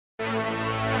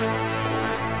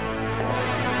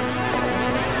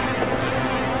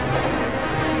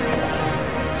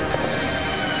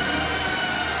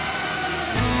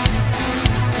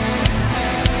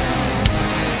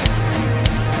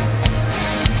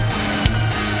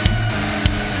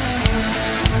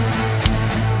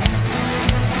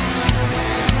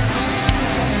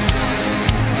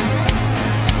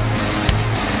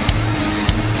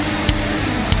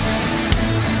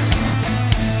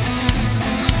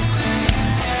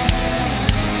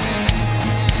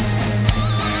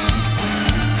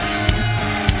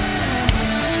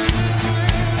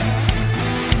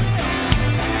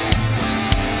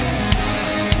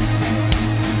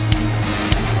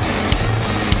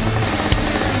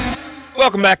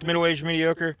Welcome back to Middle-Aged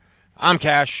Mediocre. I'm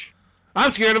Cash.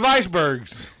 I'm scared of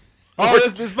icebergs. Oh,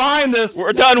 it's behind us.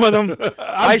 We're done with them.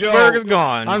 Iceberg is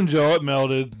gone. I'm Joe. It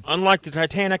melted. Unlike the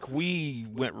Titanic, we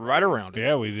went right around it.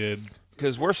 Yeah, we did.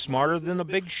 Because we're smarter than the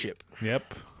big ship.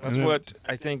 Yep. That's what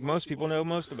I think most people know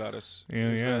most about us.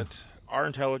 Yeah. That our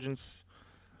intelligence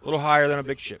a little higher than a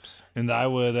big ship's. And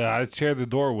I'd share the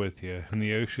door with you in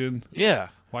the ocean. Yeah.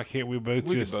 Why can't we both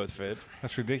We could both fit.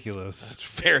 That's ridiculous. It's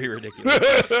very ridiculous.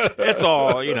 It's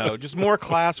all, just more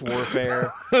class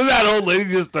warfare. That old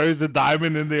lady just throws the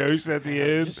diamond in the ocean at the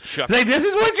end. Just chuck Like, this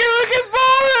is what you're looking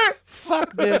for!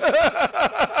 Fuck this.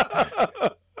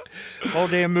 Whole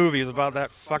damn movie is about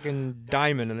that fucking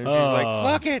diamond, and then she's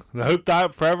like, fuck it. The Hope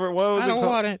Diamond Forever. What was I it don't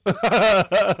called?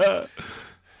 want it.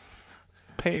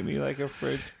 Paint me like a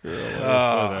French girl.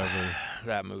 Whatever.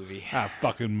 That movie. That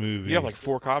fucking movie. You have like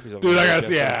 4 copies of it. Dude,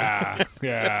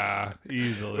 yeah,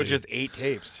 easily. Which is 8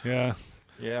 tapes. Yeah.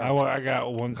 Yeah. I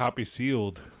got 1 copy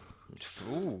sealed.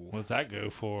 Ooh. What's that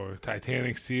go for?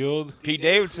 Titanic sealed? Pete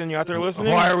Davidson, you out there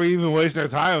listening? Why are we even wasting our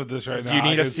time with this right now? Do you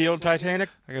need a sealed Titanic?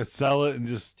 I could sell it and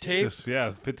just tape?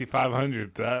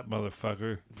 $5,500 to that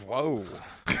motherfucker. Whoa.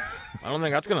 I don't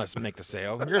think that's going to make the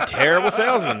sale. You're a terrible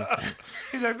salesman.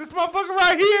 He's like, this motherfucker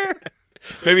right here.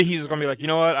 Maybe he's going to be like, you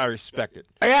know what? I respect it.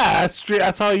 Yeah,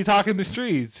 that's how you talk in the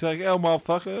streets. Like, oh,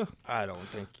 motherfucker. I don't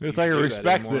think it's like a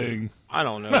respect thing. I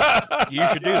don't know. You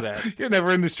should do that. You're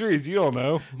never in the streets. You don't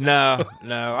know. No.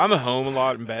 I'm at home a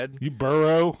lot in bed. You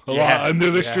burrow a lot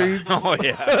under the streets. Oh,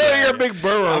 yeah. You're a big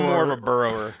burrower. I'm more of a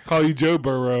burrower. Call you Joe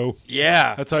Burrow.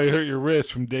 Yeah. That's how you hurt your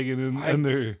wrist from digging in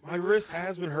there. My wrist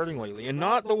has been hurting lately, and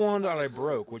not the one that I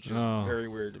broke, which is very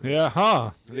weird to me. Yeah,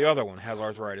 huh? The other one has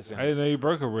arthritis in it. I didn't know you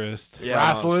broke a wrist. Yeah,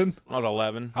 Wrestling? I was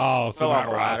 11. Oh, so Fell off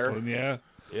not a ladder. wrestling, yeah.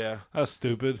 Yeah. That's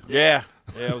stupid. Yeah,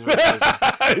 it was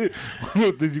really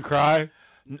stupid. Did you cry?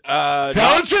 Tell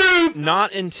the truth!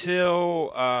 Not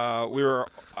until I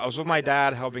was with my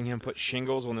dad helping him put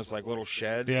shingles on this like little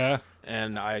shed. Yeah.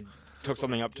 And I took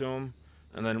something up to him,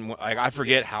 and then I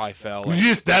forget how I fell. Did you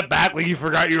just step back like you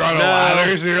forgot you were on a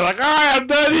ladder? So you're like, all right, I'm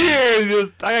done here.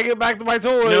 I gotta get back to my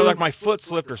toys. No, like my foot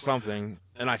slipped or something,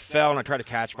 and I fell, and I tried to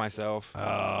catch myself.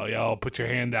 Oh, y'all put your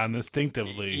hand down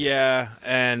instinctively. Yeah,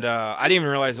 and I didn't even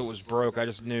realize it was broke. I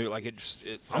just knew, like, it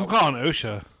felt, I'm calling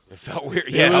OSHA. It felt weird.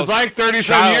 Yeah, it was like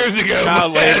 30-some years ago.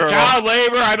 Child labor. Child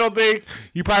labor. I don't think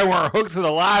you probably weren't hooked to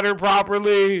the ladder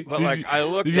properly. But I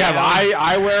looked. Did you have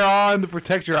eyewear on to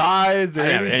protect your eyes or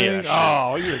anything?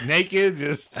 Oh, you're naked,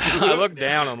 just. I looked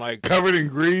down and like covered in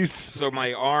grease. So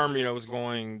my arm, was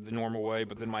going the normal way,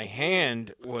 but then my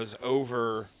hand was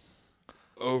over.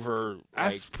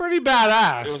 That's pretty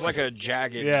badass. It was like a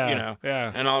jagged,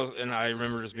 Yeah. And I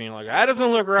remember just being like, that doesn't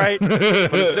look right, but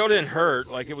it still didn't hurt.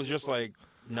 Like it was just like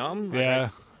numb. Yeah.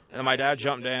 And my dad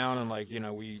jumped down and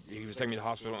he was taking me to the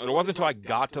hospital. And it wasn't until I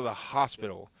got to the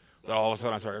hospital that all of a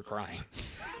sudden I started crying.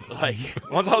 Like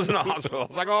once I was in the hospital, I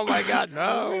was like, oh my God,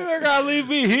 no! They're gonna leave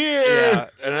me here. Yeah.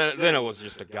 And then it was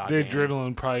just a goddamn. The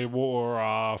adrenaline probably wore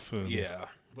off. Yeah.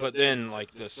 But then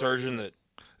the surgeon that.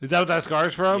 Is that what that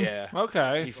scar's from? Yeah.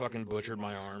 Okay. He fucking butchered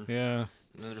my arm. Yeah.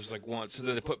 And then there's one. So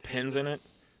then they put pins in it.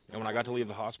 And when I got to leave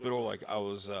the hospital, I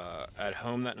was at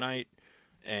home that night,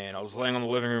 and I was laying on the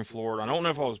living room floor. And I don't know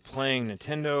if I was playing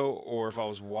Nintendo or if I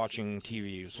was watching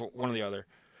TV. It was one or the other.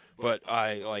 But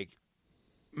I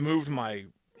moved my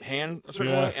hand a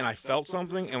certain way, and I felt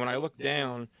something. And when I looked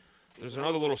down, there's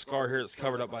another little scar here that's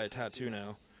covered up by a tattoo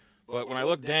now. But when I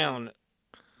looked down,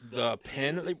 the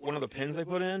pin one of the pins they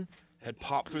put in had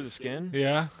popped through the skin.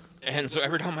 Yeah. And so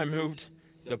every time I moved,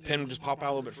 the pin would just pop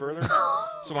out a little bit further.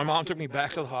 So my mom took me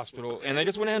back to the hospital, and they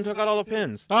just went in and took out all the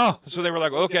pins. Oh. So they were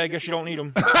like, okay, I guess you don't need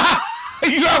them.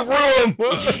 You got room.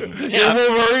 Yeah.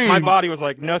 Wolverine. My body was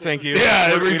like, no, thank you.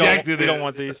 Yeah, it rejected we don't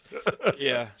want these.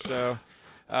 Yeah, so...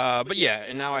 but yeah,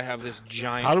 and now I have this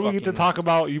giant. How do we get to talk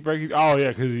about you breaking? Oh yeah,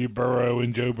 because you Burrow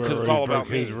and Joe Burrow it's all broke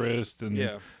about his me. wrist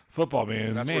and Football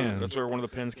man. That's where one of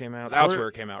the pins came out. That's where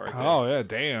it came out right there. Oh, yeah,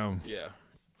 damn. Yeah.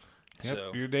 Yep,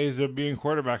 So. your days of being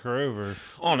quarterback are over.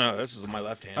 Oh, no, this is my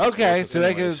left hand. Okay, so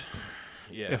they could.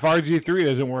 Yeah. If RG3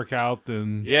 doesn't work out,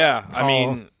 then. Yeah, I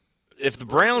mean, if the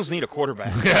Browns need a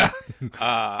quarterback, Yeah.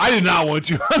 I do not want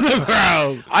you on the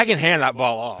Browns. I can hand that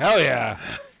ball off. Hell yeah.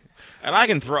 And I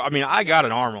can throw. I mean, I got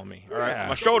an arm on me. All right, Yeah.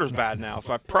 my shoulder's bad now,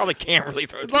 so I probably can't really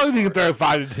throw. As long as you can throw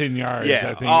 5 to 10 yards, Yeah.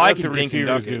 I think. I Let can the dink and receivers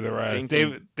duck it. do the rest.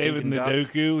 Dink David and duck.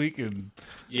 Njoku, he can.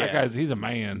 Yeah. That guy's, he's a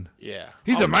man. Yeah,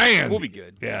 He's a man. We'll be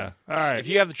good. Yeah. All right. If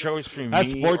you have the choice between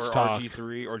That's me sports or talk.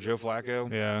 RG3 or Joe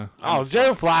Flacco, Yeah. Oh,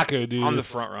 Joe Flacco, dude. I'm the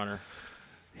front runner.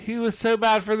 He was so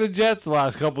bad for the Jets the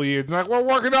last couple of years. Like, we're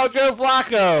working out Joe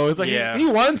Flacco. It's like, Yeah. he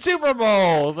won Super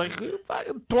Bowl. It's like,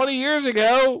 fucking 20 years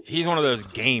ago. He's one of those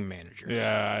game managers.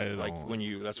 Yeah. Like when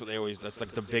you, that's what they always. That's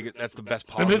like that's the best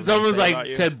And positive. then someone's they say like about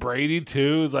you. said Brady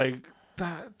too. It's like,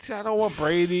 I don't want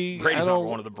Brady. Brady's I not don't.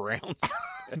 one of the Browns.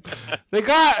 They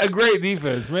got a great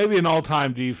defense, maybe an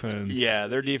all-time defense. Yeah,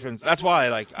 their defense. That's why,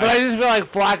 like, But I just feel like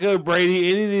Flacco,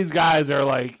 Brady, any of these guys are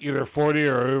like either 40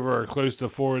 or over or close to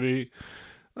 40.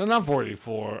 And I'm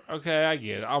 44. Okay, I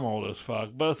get it. I'm old as fuck.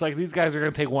 But it's like these guys are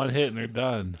going to take one hit and they're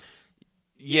done.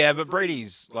 yeah, but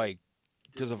Brady's like,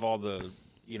 because of all the,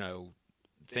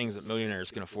 things that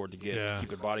millionaires can afford to get Yeah. to keep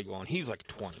their body going. He's like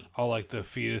 20. All like the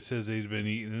fetuses he's been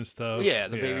eating and stuff. Yeah,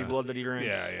 the baby blood that he drinks.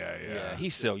 Yeah.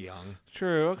 He's still young.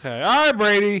 True. Okay. All right,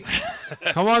 Brady.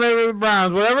 Come on over to the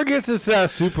Browns. Whatever gets us that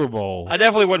Super Bowl. I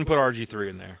definitely wouldn't put RG3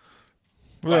 in there.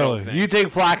 Really? think. You take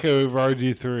Flacco over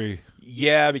RG3.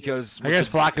 Yeah, because I guess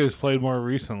Flacco's played more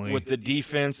recently. with the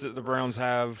defense that the Browns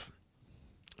have,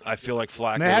 I feel like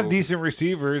Flacco. And they have decent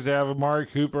receivers. They have Amari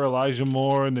Cooper, Elijah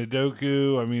Moore, and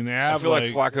Njoku. I mean, they have I feel like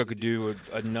Flacco could do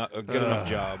a good enough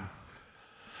job.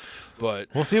 But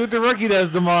we'll see what the rookie does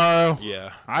tomorrow.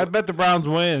 yeah, I bet the Browns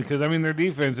win because, I mean, their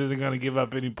defense isn't going to give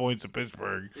up any points to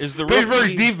Pittsburgh. is the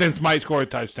Pittsburgh's rookie, defense might score a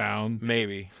touchdown.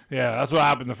 maybe Yeah, that's what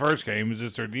happened the first game. Is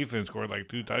just their defense scored like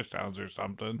 2 touchdowns or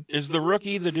something. is the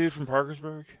rookie the dude from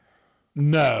Parkersburg?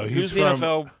 No, Who's he's the from.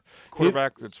 NFL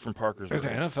quarterback that's from There's Parkersburg?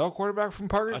 an NFL quarterback from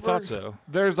Parkersburg. I thought so.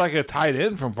 There's like a tight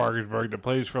end from Parkersburg that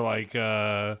plays for like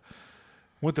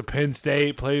went to Penn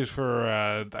State, plays for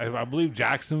I believe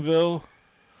Jacksonville.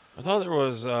 I thought there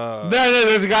was. No,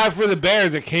 there's a guy for the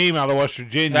Bears that came out of West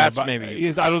Virginia. That's but maybe-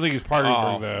 I don't think he's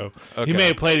Parkersburg Oh, though. okay. He may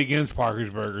have played against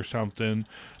Parkersburg or something,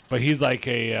 but he's like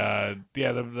a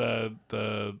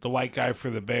the white guy for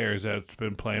the Bears that's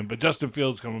been playing. But Justin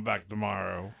Fields coming back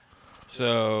tomorrow.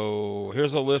 So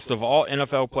here's a list of all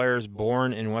NFL players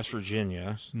born in West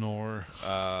Virginia. Snore.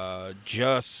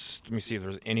 Just let me see if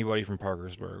there's anybody from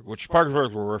Parkersburg. Which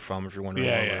Parkersburg where we're from, if you're wondering.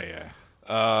 Yeah.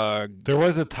 Uh, There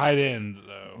was a tight end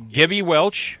though. Gibby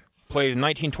Welch played in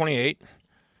 1928.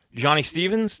 Johnny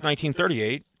Stevens,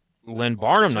 1938. Lynn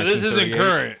Barnum, So this 1938. isn't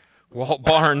current. Walt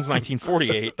Barnes,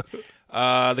 1948.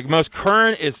 The most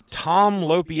current is Tom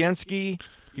Lopiensky.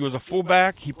 He was a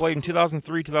fullback. He played in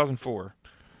 2003, 2004.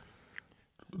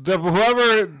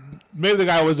 Whoever, maybe the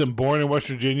guy wasn't born in West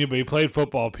Virginia, but he played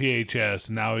football at PHS.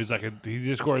 And now he's like he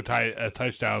just scored a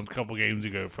touchdown a couple games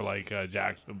ago for like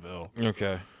Jacksonville.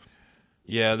 Okay.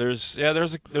 Yeah, there's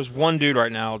one dude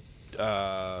right now,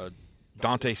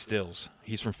 Dante Stills.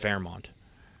 He's from Fairmont.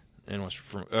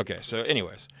 Okay, so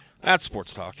anyways, that's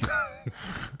sports talk.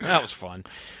 That was fun.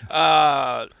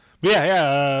 But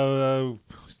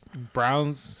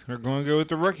Browns are going to go with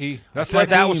the rookie. That's like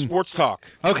my that team. was sports talk.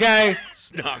 Okay.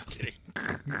 No, I'm kidding.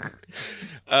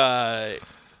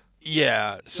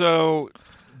 Yeah. So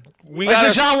we Like got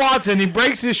Deshaun Watson, he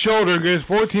breaks his shoulder and goes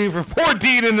 14 for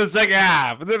 14 in the second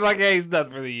half. And they're like, hey, he's done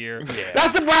for the year. Yeah.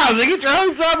 That's the Browns. They get your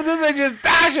hopes up and then they just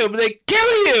dash him and they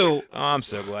kill you. Oh, I'm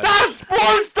so glad. That's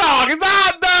sports talk. It's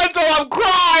not done until I'm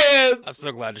crying. I'm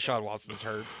so glad Deshaun Watson's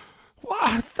hurt.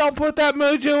 What? Don't put that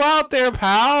mojo out there,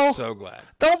 pal. So glad.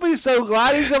 Don't be so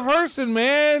glad he's a person,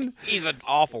 man. He's an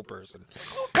awful person.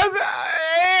 Because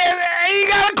he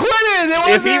got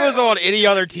acquitted. If he was on any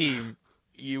other team,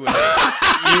 you would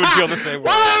feel the same way.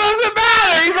 Well, that doesn't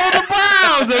matter. He's on the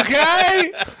Browns,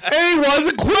 okay? And he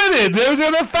was acquitted. Those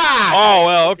are the facts. Oh,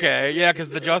 well, okay. Yeah, because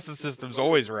the justice system's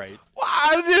always right. Well,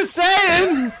 I'm just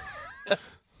saying.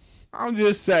 I'm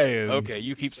just saying. Okay,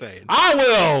 you keep saying. I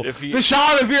will.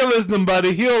 Deshaun, if you're listening,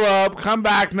 buddy, heal up. Come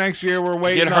back next year. We're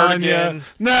waiting Get hurt on again. you.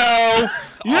 No,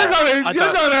 you're I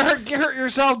gonna hurt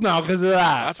yourself now because of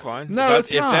that. That's fine. No, if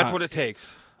it's not. that's what it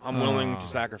takes, I'm willing to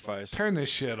sacrifice. Turn this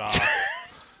shit off.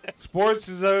 Sports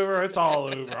is over. It's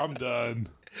all over. I'm done.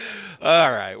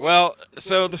 All right. Well,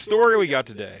 so the story we got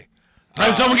today.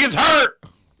 And someone gets hurt.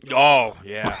 Oh,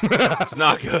 yeah. It's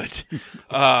not good.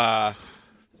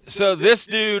 So this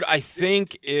dude, I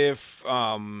think if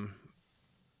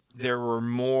there were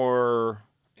more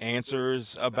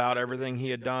answers about everything he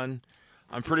had done,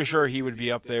 I'm pretty sure he would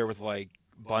be up there with like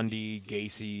Bundy,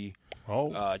 Gacy,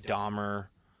 Dahmer,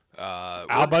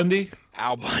 Al Bundy?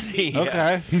 Al Bundy. Yeah.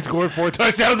 Okay. He scored 4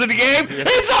 touchdowns in the game.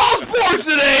 It's all sports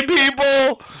today,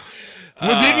 people.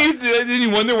 Well, didn't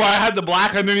you wonder why I had the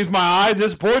black underneath my eyes?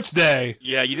 It's sports day.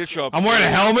 Yeah, you did show up. I'm wearing a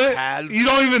helmet. Pads. You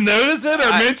don't even notice it or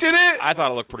mention it? I thought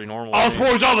it looked pretty normal. All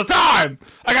sports all the time.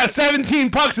 I got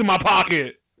 17 pucks in my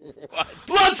pocket. What?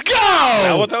 Let's go! Is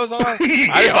that what those are? I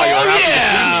just thought you were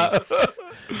happy to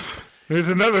see me. There's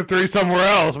another 3 somewhere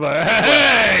else, but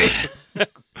hey!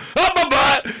 Up my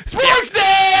butt! Sports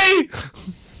day!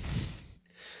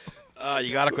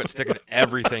 You gotta quit sticking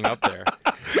everything up there.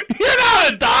 You're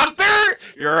not a doctor!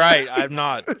 You're right. I'm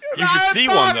not. You should see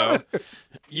one though.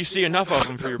 You see enough of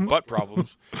them for your butt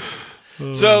problems.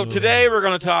 So today we're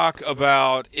going to talk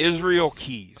about Israel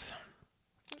Keys.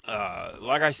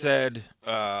 Like I said,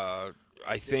 I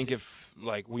think if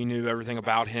like we knew everything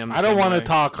about him, I don't want to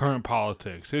talk current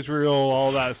politics, Israel,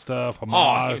 all that stuff. Oh,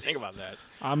 I didn't think about that.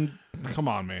 Come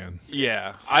on, man.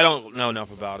 Yeah, I don't know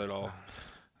enough about it all.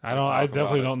 I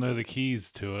definitely don't know the keys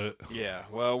to it. Yeah,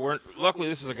 well, luckily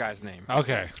this is a guy's name.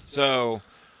 Okay. So,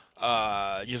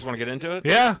 you just want to get into it?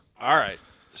 Yeah. All right.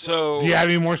 So, do you have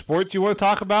any more sports you want to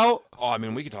talk about? Oh, I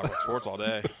mean, we could talk about sports all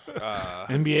day.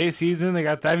 NBA season, they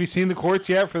got. Have you seen the courts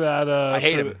yet for that? I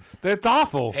hate them. It's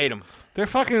awful. Hate them.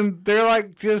 They're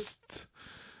like just.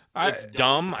 It's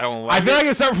dumb. I don't like I feel like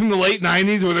it's something from the late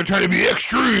 90s where they're trying to be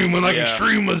extreme when like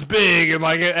extreme was big and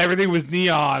like everything was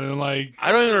neon and like.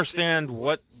 I don't understand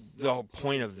what the whole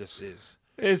point of this is.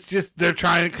 It's just they're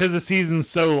trying because the season's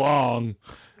so long.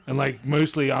 And, like,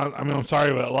 mostly, I'm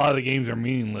sorry, but a lot of the games are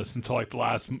meaningless until, like, the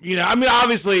last,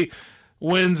 obviously,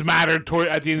 wins matter at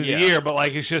the end of the year, but,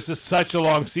 like, it's just such a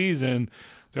long season.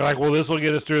 They're like, well, this will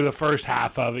get us through the first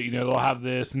half of it. They'll have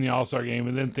this in the All-Star game,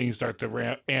 and then things start to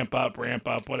ramp up,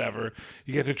 whatever.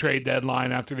 You get the trade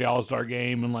deadline after the All-Star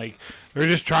game, and, like, they're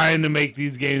just trying to make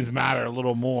these games matter a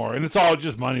little more. And it's all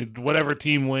just money. Whatever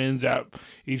team wins,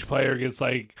 each player gets,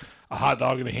 like, a hot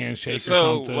dog and a handshake or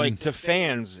something. So, like, to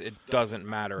fans, it doesn't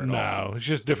matter at all. No, it's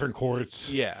just different courts.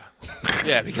 Yeah.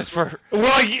 Yeah, because for... Well,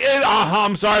 like,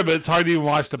 I'm sorry, but it's hard to even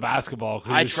watch the basketball.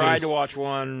 I tried to watch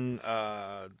one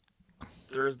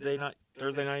Thursday night,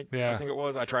 yeah. I think it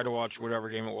was. I tried to watch whatever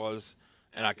game it was,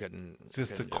 and I couldn't.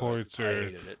 Just the courts I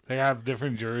hated it. They have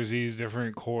different jerseys,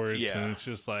 different courts, and it's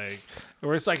just like...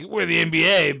 Where it's like, we're the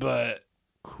NBA, but...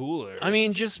 cooler. I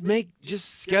mean, just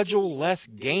schedule less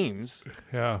games.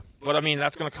 Yeah. But I mean,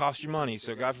 that's going to cost you money.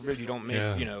 So God forbid you don't make,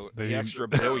 the extra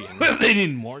billion. They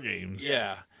need more games.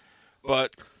 Yeah.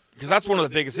 But because that's one of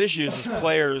the biggest issues is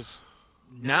players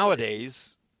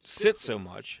nowadays sit so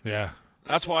much. Yeah.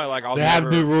 That's why they have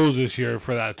new rules this year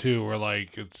for that too, where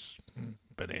like it's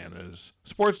bananas.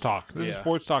 Sports talk. This is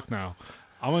sports talk now.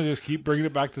 I'm going to just keep bringing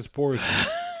it back to sports.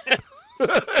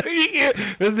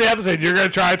 This is the episode. You're gonna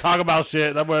try to talk about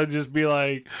shit. And I'm gonna just be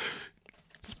like,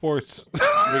 sports.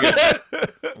 We're gonna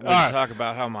talk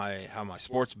about how my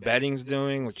sports betting's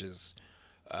doing, which is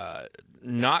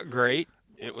not great.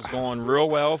 It was going real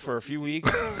well for a few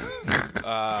weeks,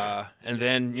 and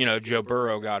then Joe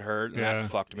Burrow got hurt, and that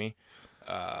fucked me.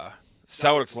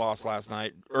 Celtics lost last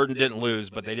night. Urton didn't lose,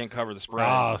 but they didn't cover the spread.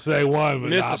 Oh, so they won, but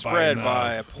missed not the spread by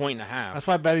by 1.5 points. That's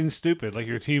why betting's stupid. Like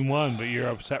your team won, but you're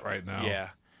upset right now.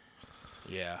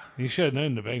 Yeah. You should have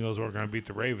known the Bengals were going to beat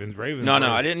the Ravens. No,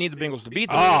 I didn't need the Bengals to beat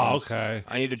the Ravens. Oh, okay.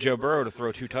 I needed Joe Burrow to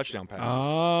throw 2 touchdown passes.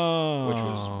 Oh. Which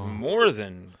was more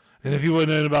than... And if you wouldn't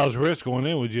known about his risk going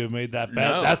in, would you have made that bet?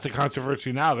 No. That's the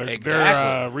controversy now.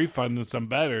 They're refunding some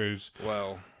bettors.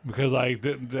 Well... Because, like,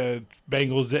 the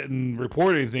Bengals didn't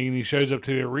report anything, and he shows up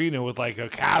to the arena with, like, a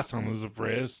cast on his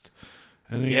wrist,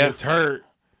 and he gets hurt.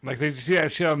 Like, did you see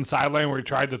that shit on the sideline where he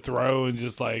tried to throw and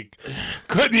just, like,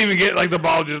 couldn't even get, like, the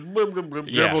ball just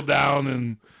dribbled down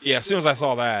and... Yeah, as soon as I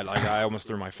saw that, like, I almost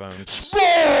threw my phone. Sports!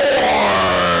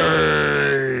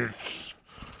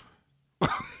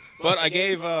 But I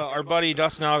gave our buddy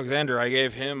Dustin Alexander, I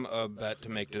gave him a bet to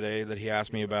make today that he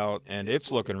asked me about, and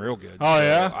it's looking real good. Oh, so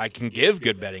yeah? I can give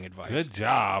good betting advice. Good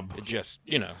job. It just,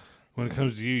 When it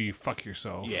comes to you, you fuck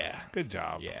yourself. Yeah. Good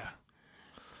job. Yeah.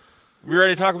 We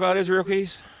ready to talk about Israel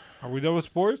Keys? Are we done with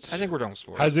sports? I think we're done with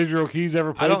sports. Has Israel Keys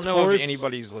ever played sports? I don't know if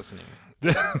anybody's listening at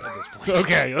this point.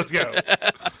 Okay, let's go.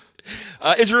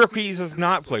 Israel Keys has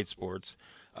not played sports.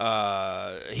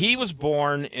 He was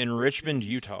born in Richmond,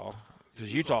 Utah.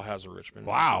 Because Utah has a Richmond.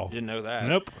 Wow. Didn't know that.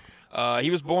 Nope.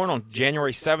 He was born on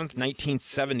January 7th,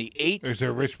 1978. There's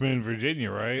a Richmond,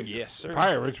 Virginia, right? Yes, sir.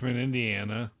 Probably Richmond,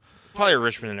 Indiana. Probably a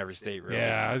Richmond in every state, really.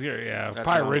 Yeah. That Probably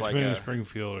sounds Richmond like and a-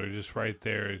 Springfield are just right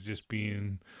there, just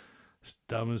being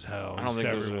dumb as hell. I don't just think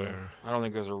everywhere.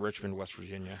 there's a Richmond, West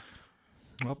Virginia.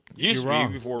 Well, Used you're to be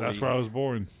wrong. before That's we- where I was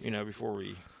born. Before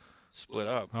we split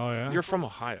up. Oh yeah. You're from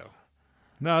Ohio.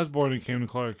 No, I was born in Camden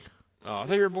Clark. Oh, I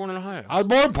thought you were born in Ohio. I was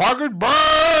born in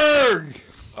Parkersburg.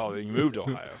 Oh, then you moved to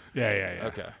Ohio. Yeah.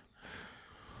 Okay.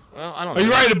 Well, I don't Are know.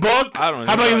 you writing a book? I don't know.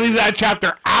 How about you leave that chapter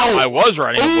out? I was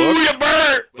writing a Ooh, book, you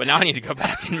burnt. but now I need to go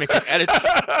back and make some edits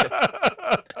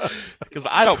because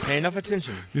I don't pay enough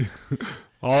attention.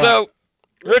 All right. So,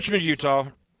 Richmond, Utah,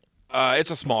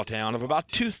 it's a small town of about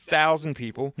 2,000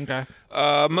 people. Okay.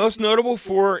 Most notable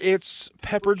for its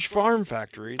Pepperidge Farm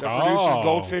factory that produces Oh.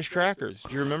 goldfish crackers.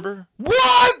 Do you remember?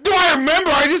 What? Do I remember?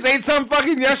 I just ate some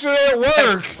fucking yesterday at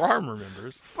work. Farm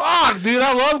remembers. Fuck, dude,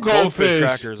 I love Goldfish goldfish.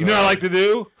 crackers You know what I are- like to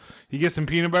do? You get some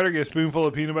peanut butter, get a spoonful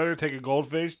of peanut butter, take a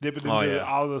goldfish, dip it into Oh, yeah.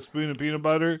 all the spoon of peanut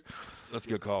butter. That's a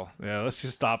good call. Yeah, let's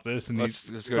just stop this and Let's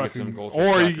eat go get some fucking- goldfish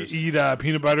Or crackers. you eat a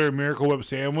peanut butter and Miracle Whip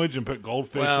sandwich and put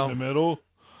goldfish Well- in the middle.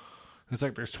 It's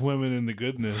like they're swimming in the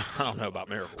goodness. I don't know about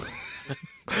Miracle.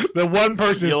 The one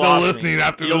person You still lost me. listening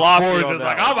after You the lost me sports on is that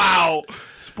like, one. I'm out.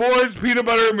 Sports, peanut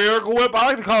butter, and Miracle Whip. I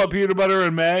like to call it peanut butter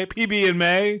in May. PB in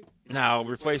May. Now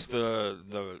replace the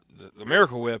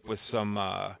Miracle Whip with some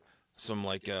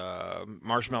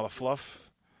marshmallow fluff.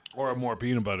 Or more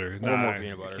peanut butter. Or more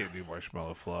peanut butter. You can't do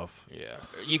marshmallow fluff. Yeah,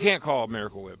 you can't call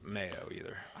Miracle Whip mayo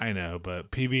either. I know, but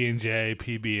PB and J,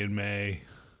 PB in May.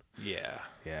 Yeah,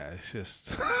 Yeah, it's just.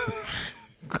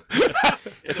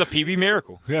 it's a PB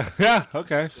Miracle. yeah.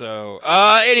 Okay. So,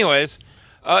 anyways,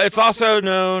 it's also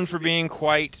known for being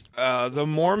quite the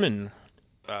Mormon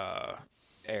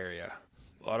area.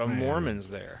 A lot of Mormons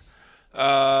there.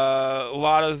 A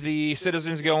lot of the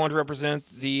citizens go on to represent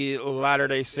the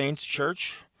Latter-day Saints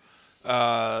Church.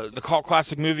 The cult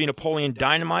classic movie Napoleon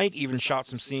Dynamite even shot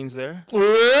some scenes there.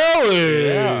 Really?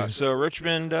 Yeah, so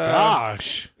Richmond,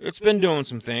 Gosh. it's been doing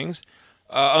some things.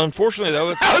 Unfortunately, though,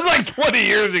 it's That was like 20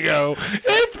 years ago.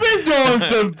 It's been doing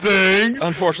some things.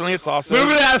 unfortunately it's also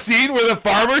Remember that scene where the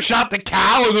farmer shot the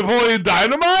cow in Napoleon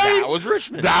Dynamite? that was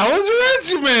Richmond. That was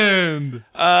Richmond.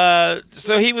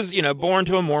 So he was, born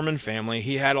to a Mormon family.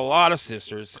 He had a lot of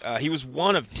sisters. He was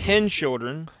one of 10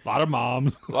 children. A lot of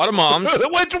moms. A lot of moms.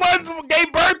 Which ones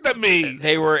gave birth to me?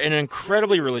 They were in an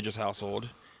incredibly religious household.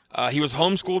 He was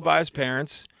homeschooled by his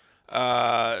parents.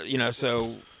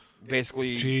 So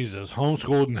basically, Jesus,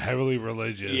 homeschooled and heavily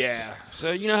religious. yeah.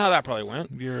 So you know how that probably went.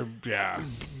 Yeah.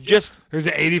 Just There's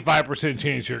an 85%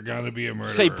 chance you're going to be a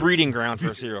murderer. say breeding ground for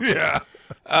a serial killer.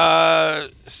 Yeah.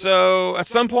 So at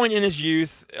some point in his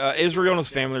youth, Israel and his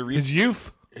family His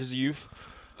youth?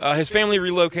 his family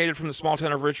relocated from the small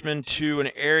town of Richmond to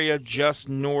an area just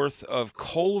north of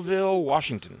Colville,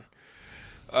 Washington.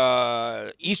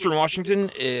 Eastern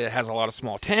Washington, it has a lot of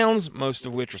small towns, most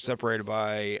of which are separated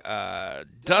by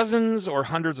dozens or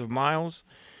hundreds of miles.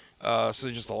 So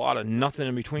just a lot of nothing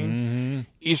in between.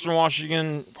 Eastern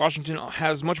Washington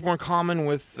has much more in common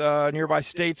with nearby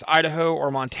states, Idaho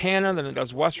or Montana, than it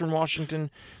does Western Washington.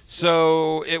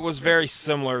 So it was very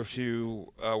similar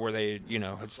to where they,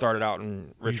 had started out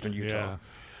in Richmond, Utah. Yeah.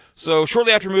 So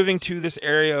shortly after moving to this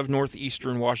area of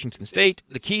northeastern Washington state,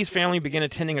 the Keyes family began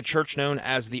attending a church known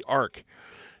as the Ark,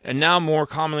 and now more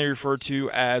commonly referred to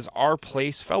as Our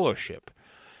Place Fellowship.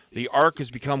 The Ark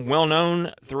has become well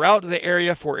known throughout the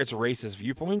area for its racist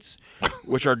viewpoints,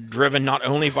 which are driven not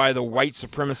only by the white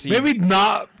supremacy. Maybe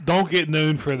don't get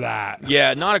known for that.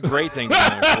 Yeah, not a great thing to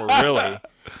know for, really.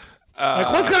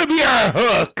 What's going to be our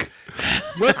hook?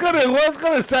 What's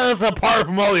gonna set us apart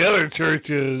from all the other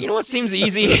churches? You know what seems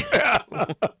easy? you see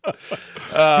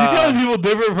how people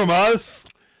different from us?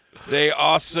 They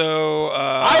also.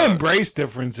 I embrace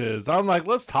differences. I'm like,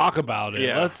 let's talk about it.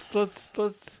 Yeah. Let's.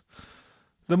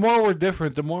 The more we're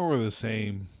different, the more we're the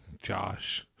same.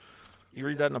 Josh, You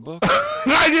read that in a book?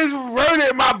 I just wrote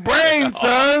it in my brain,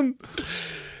 son.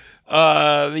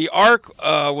 The Ark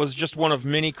was just one of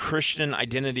many Christian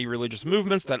identity religious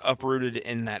movements that uprooted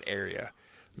in that area.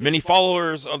 Many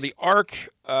followers of the Ark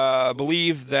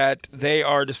believe that they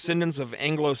are descendants of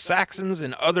Anglo-Saxons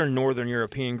and other Northern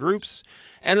European groups,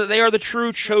 and that they are the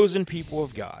true chosen people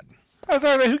of God. I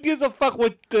thought, who gives a fuck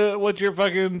what your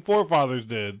fucking forefathers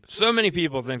did? So many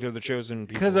people think they're the chosen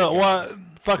people. Because of God. what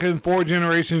fucking 4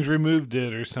 generations removed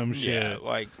did or some shit. Yeah,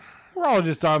 like We're all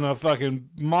just on a fucking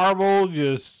marble,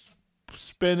 just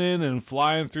spinning and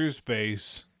flying through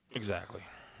space. exactly.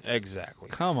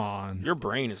 Come on. Your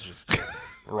brain is just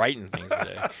writing things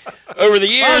today. Over the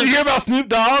years, Oh, did you hear about Snoop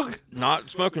Dogg? not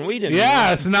smoking weed anymore.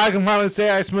 Yeah, so now I can finally say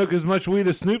I smoke as much weed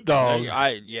as Snoop Dogg.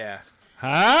 Yeah.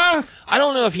 Huh? I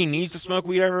don't know if he needs to smoke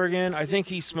weed ever again. I think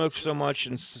he smoked so much,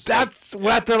 and That's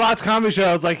what the last comedy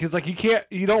show. It's like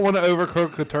you don't want to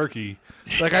overcook a turkey.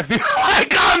 Like I feel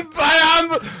like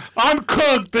I'm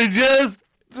cooked.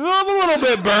 I'm a little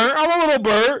bit burnt. I'm a little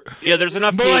burnt. Yeah, there's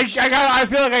enough. But like I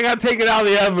feel like I got to take it out of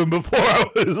the oven before I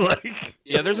was like.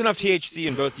 Yeah, there's enough THC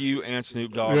in both you and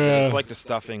Snoop Dogg. Yeah. It's like the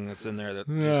stuffing that's in there.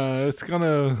 It's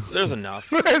gonna. There's enough.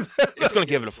 It's gonna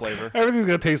give it a flavor. Everything's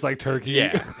gonna taste like turkey.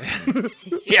 Yeah.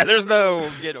 Yeah. There's no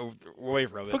get away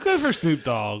from it. But good for Snoop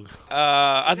Dogg.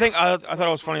 I thought it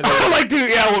was funny that like, dude.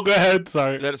 Yeah, well, go ahead.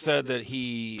 Sorry. that it said that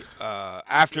he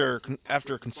after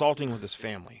consulting with his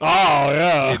family, Oh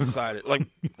yeah. he decided like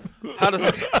how did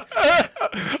that.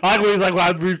 I like when he's like,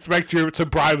 well, I respect your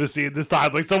privacy at this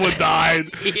time. Like, someone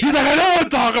died. He's like, I don't want to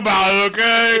talk about it,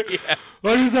 okay? Yeah.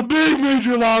 Like, it's a big,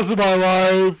 major loss in my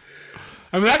life.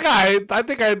 I mean, that guy, I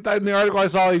think in the article I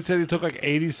saw, he said he took like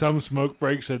 80-some smoke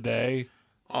breaks a day.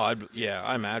 Oh,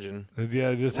 I imagine. And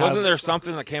yeah, Wasn't there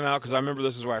something that came out? Because I remember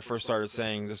this is where I first started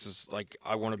saying this is like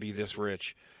I want to be this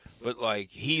rich, but like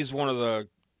he was one of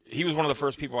the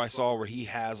first people I saw where he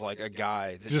has like a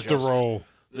guy that just a roll.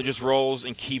 That just rolls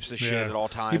and keeps the shit at all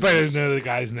times. He probably doesn't know the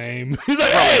guy's name. He's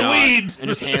like, Probably hey, not. weed! And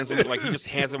just hands him, like, he just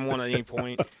hands him one at any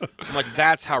point. I'm like,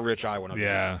 that's how rich I want to be.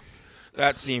 Yeah.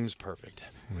 That seems perfect.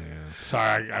 Yeah.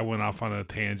 Sorry, I went off on a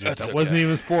tangent. That's That wasn't okay.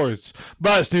 even sports.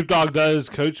 But Snoop Dogg does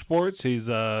coach sports. His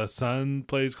son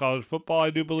plays college football, I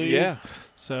do believe. Yeah.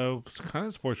 So it's kind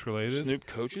of sports related. Snoop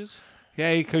coaches?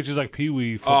 Yeah, he coaches like Pee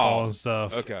Wee football and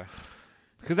stuff. Okay.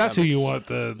 Because that's who you want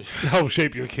to help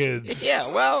shape your kids. Yeah,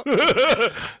 well,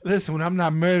 Listen, when I'm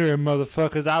not murdering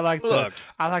motherfuckers, Look.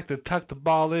 I like to tuck the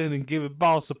ball in and give it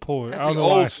ball support. that's I don't the know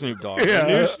why. old Snoop Dogg. Yeah. The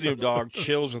new Snoop Dogg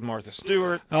chills with Martha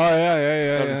Stewart, Oh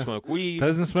yeah. doesn't smoke weed,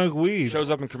 Doesn't smoke weed.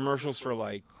 shows up in commercials for,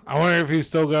 like, I wonder if he's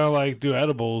still gonna like do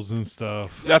edibles and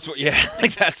stuff. that's what, yeah,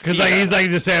 like, that's Because the, like he's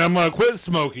like just saying, I'm gonna quit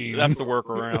smoking. that's the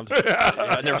workaround.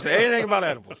 Yeah, I never say anything about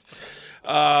edibles.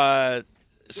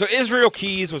 So Israel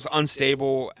Keys was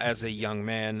unstable as a young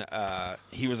man.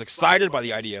 He was excited by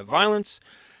the idea of violence,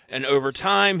 and over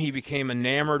time he became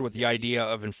enamored with the idea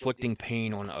of inflicting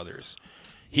pain on others.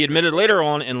 He admitted later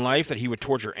on in life that he would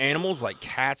torture animals like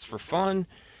cats for fun,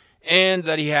 and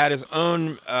that he had his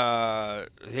own.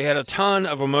 He had a ton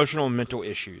of emotional and mental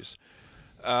issues.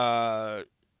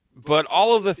 But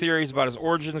all of the theories about his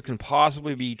origins can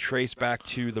possibly be traced back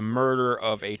to the murder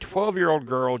of a 12-year-old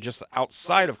girl just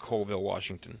outside of Colville,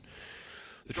 Washington.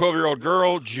 The 12-year-old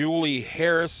girl, Julie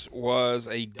Harris, was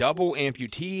a double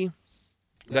amputee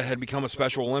that had become a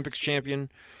Special Olympics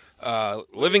champion,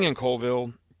 living in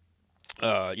Colville,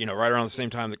 right around the same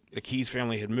time the Keys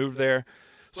family had moved there.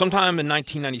 Sometime in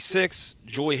 1996,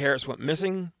 Julie Harris went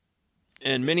missing,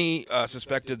 and many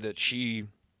suspected that she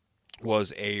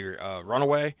was a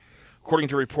runaway, according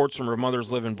to reports from her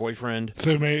mother's live-in boyfriend.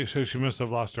 So she must have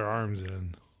lost her arms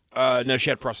then. No, she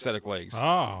had prosthetic legs.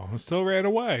 Oh, it still ran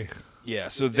away. Yeah,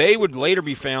 so they would later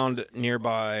be found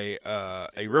nearby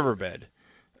a riverbed,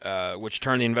 which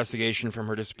turned the investigation from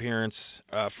her disappearance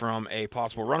from a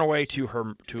possible runaway to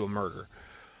a murder.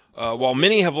 While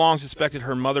many have long suspected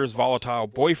her mother's volatile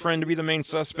boyfriend to be the main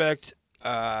suspect,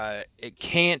 it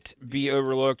can't be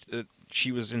overlooked that she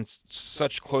was in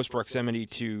such close proximity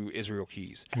to Israel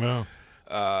Keys. Well,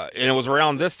 And it was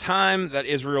around this time that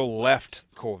Israel left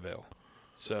Colville.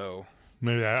 So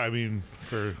maybe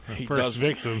for the he first does,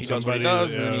 victim, he does what somebody he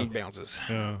does, and yeah. then he bounces.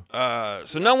 Yeah.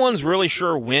 So no one's really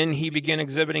sure when he began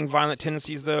exhibiting violent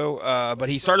tendencies, though. But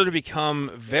he started to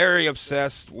become very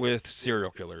obsessed with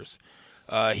serial killers.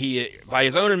 By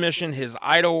his own admission, his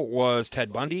idol was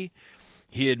Ted Bundy.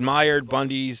 He admired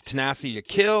Bundy's tenacity to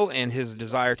kill and his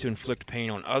desire to inflict pain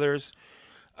on others.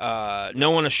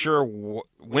 No one is sure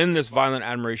when this violent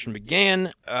admiration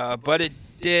began, but it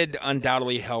did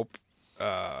undoubtedly help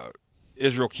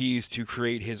Israel Keys to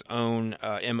create his own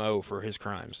MO for his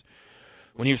crimes.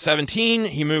 When he was 17,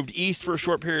 he moved east for a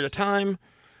short period of time.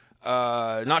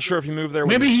 Not sure if he moved there.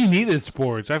 Maybe he needed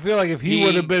sports. I feel like if he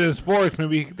would have been in sports,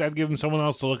 maybe that'd give him someone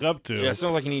else to look up to. Yeah, it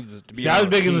sounds like he needs to be. See, I was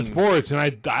big into sports, and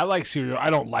I like serial.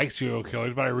 I don't like serial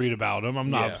killers, but I read about them.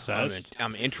 I'm not obsessed.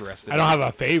 I'm interested. I don't have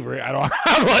a favorite. I don't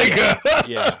have like.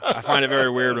 Yeah, I find it very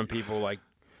weird when people like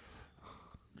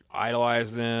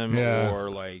idolize them Yeah. or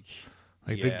like.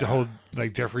 The whole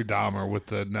like Jeffrey Dahmer with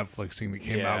the Netflix thing that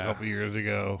came out a Yeah. couple years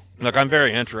ago. Look, I'm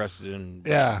very interested in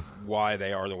Yeah, why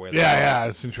they are the way they are. yeah,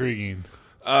 it's intriguing.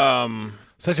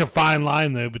 Such a fine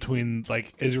line though between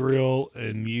like Israel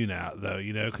and you now, though,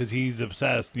 because he's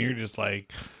obsessed, and you're just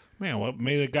like, man, what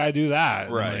made a guy do that?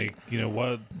 And, Right. like,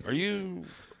 what? Are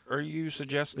you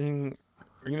suggesting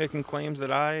Are you making claims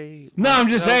that I? No, I'm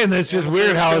just saying that's just am a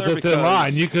weird how it's serial a killer thin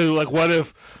line. because- You could like, what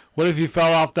if you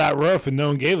fell off that roof and no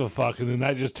one gave a fuck, and then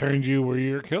that just turned you where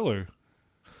you're a killer?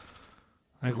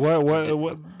 Like what?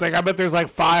 Like I bet there's like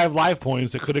 5 life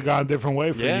points that could have gone a different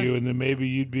way for Yeah. you, and then maybe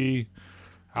you'd be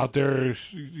out there,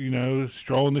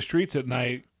 strolling the streets at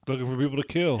night looking for people to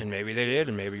kill. And maybe they did,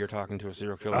 and maybe you're talking to a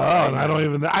serial killer. Oh, right and I now. don't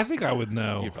even. I think I would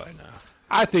know. You probably know.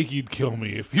 I think you'd kill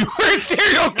me if you were a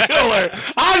serial killer.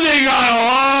 I think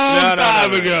a long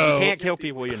time ago. You can't kill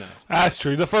people you know. That's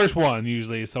true. The first one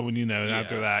usually is someone you know, and Yeah.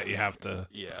 after that you have to.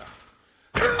 Yeah.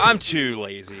 I'm too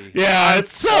lazy. Yeah,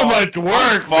 it's so much work,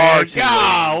 I'm far man. too lazy for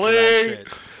that Golly. shit.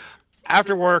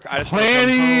 After work, I just wanna come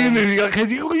Planning, home.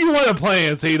 because you want to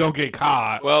plan so you don't get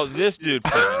caught. Well, this dude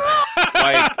planned.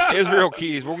 Like Israel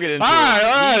Keys, we'll get into All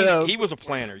right, it. all right. He was a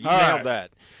planner. You All nailed right.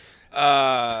 that.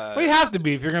 Well, you have to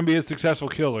be if you're going to be a successful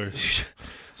killer.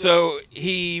 So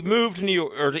he moved to New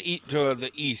York, or to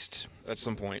the east at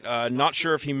some point. Not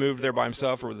sure if he moved there by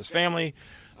himself or with his family,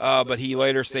 but he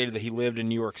later stated that he lived in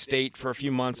New York State for a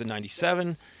few months in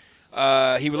 '97.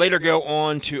 He would later go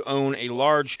on to own a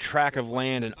large tract of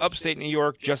land in upstate New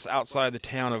York, just outside the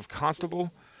town of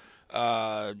Constable.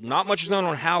 Not much is known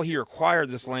on how he acquired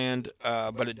this land,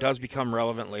 but it does become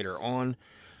relevant later on.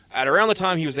 At around the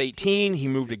time he was 18, he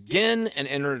moved again and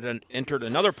entered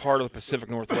another part of the Pacific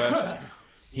Northwest.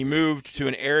 He moved to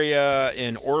an area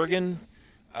in Oregon,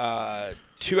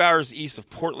 2 hours east of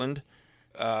Portland.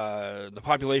 The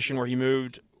population where he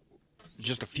moved,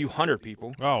 just a few hundred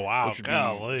people. Oh, wow. Which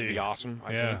would be awesome,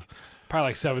 I Yeah. think. Probably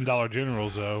like $7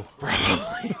 generals, though.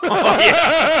 Probably.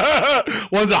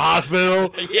 One's a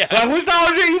hospital. Yeah. Like, which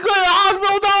Dollar General? You go to the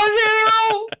hospital, Dollar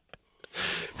General?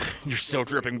 You're still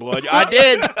dripping blood. I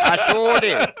did. I sure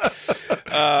did.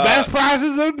 Best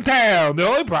prices in town. The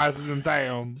only prices in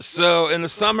town. So in the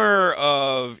summer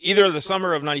of either the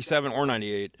summer of '97 or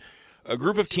 '98, a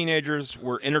group of teenagers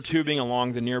were inner tubing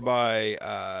along the nearby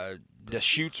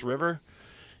Deschutes River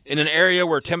in an area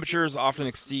where temperatures often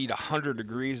exceed 100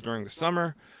 degrees during the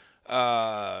summer.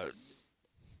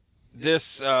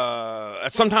 This at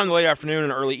some time in the late afternoon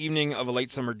and early evening of a late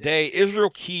summer day, Israel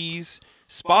Keys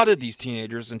spotted these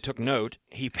teenagers and took note.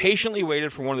 He patiently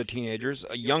waited for one of the teenagers,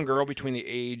 a young girl between the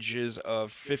ages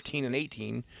of 15 and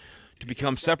 18, to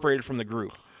become separated from the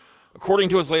group. According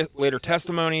to his later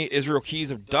testimony, Israel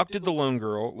Keys abducted the lone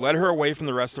girl, led her away from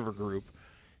the rest of her group.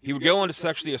 He would go on to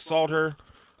sexually assault her,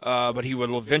 but he would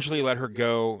eventually let her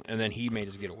go, and then he made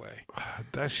his getaway.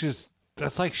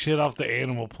 That's like shit off the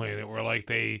Animal Planet, where like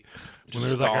when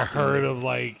there's like a stalking. herd of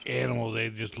like animals, they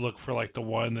just look for like the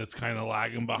one that's kind of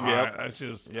lagging behind. Yep. That's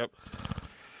just Yep.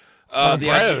 a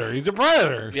predator. He's a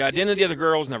predator. The identity of the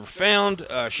girl was never found.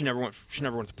 She never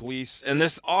went to police, and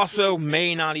this also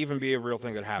may not even be a real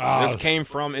thing that happened. Oh. This came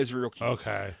from Israel Keys.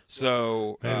 Okay.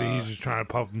 So Maybe he's just trying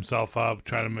to pump himself up,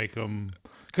 trying to make him.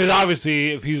 Because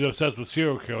obviously, if he's obsessed with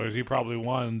serial killers, he probably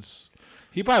wants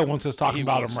us talking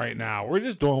about him right now. We're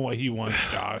just doing what he wants,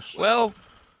 Josh. well,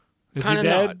 Is he kinda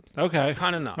dead? Okay.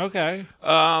 kind of not. Okay.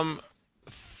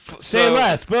 Say So-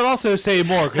 less, but also say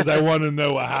more because I want to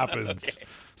know what happens.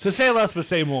 So say less, but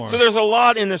say more. So there's a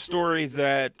lot in this story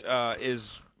that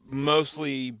is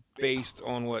mostly based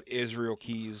on what Israel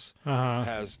Keys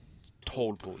has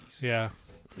told police. Yeah.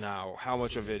 Now, how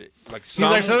much of it, like He's some,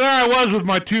 like, so there I was with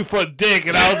my 2-foot dick,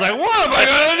 and I was like, what am I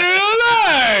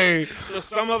going to do today?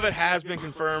 some of it has been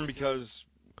confirmed because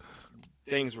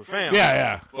things were found. Yeah,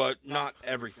 yeah. But not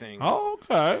everything. Oh,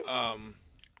 okay.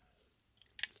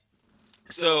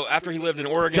 So after he lived in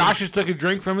Oregon, Josh just took a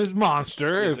drink from his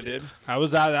monster. Yes, I did. That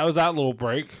was that little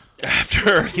break.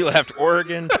 After he left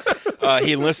Oregon,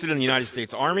 he enlisted in the United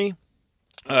States Army.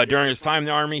 During his time in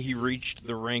the Army, he reached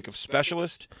the rank of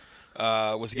specialist.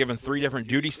 Was given 3 different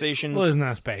duty stations: Well, isn't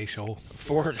that spatial?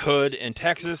 Fort Hood in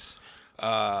Texas,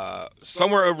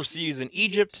 somewhere overseas in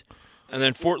Egypt, and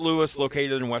then Fort Lewis,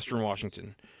 located in western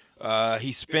Washington.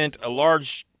 He spent a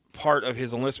large part of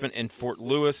his enlistment in Fort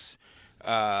Lewis.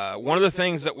 One of the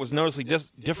things that was noticeably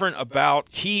different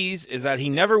about Keys is that he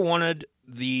never wanted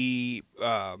the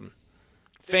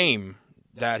fame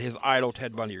that his idol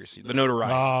Ted Bundy received, the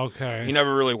notoriety. Oh, okay. He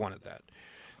never really wanted that.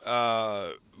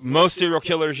 Most serial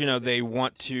killers, they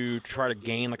want to try to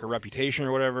gain like a reputation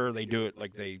or whatever. They do it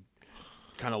like they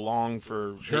kind of long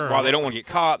for, Sure. while they don't want to get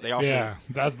caught, they also... Yeah,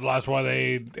 that's why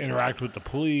they interact with the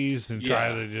police and try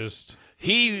Yeah. to just...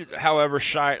 He, however,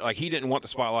 he didn't want the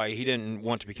spotlight. He didn't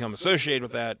want to become associated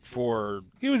with that for...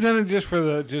 He was in it just for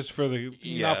the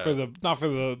Yeah. not for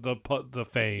the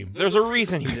fame. There's a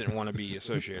reason he didn't want to be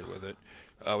associated with it,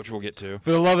 which we'll get to.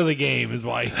 For the love of the game is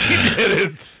why he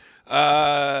did it.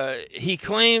 He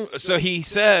claimed. So he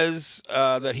says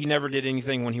that he never did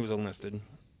anything when he was enlisted.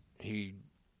 He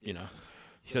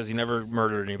says he never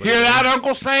murdered anybody. Hear that,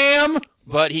 Uncle Sam?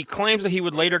 But he claims that he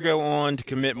would later go on to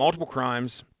commit multiple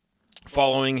crimes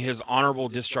following his honorable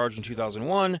discharge in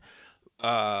 2001.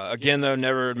 Again, though,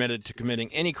 never admitted to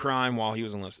committing any crime while he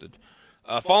was enlisted.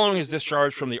 Following his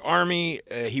discharge from the Army,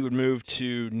 he would move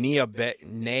to Nea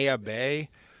Bay,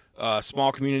 a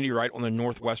small community right on the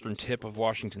northwestern tip of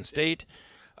Washington State.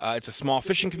 It's a small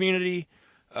fishing community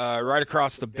right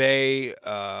across the bay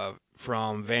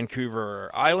from Vancouver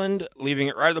Island, leaving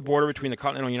it right at the border between the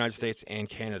continental United States and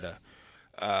Canada.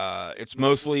 It's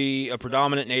mostly a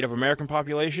predominant Native American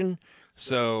population,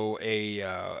 so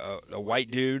a white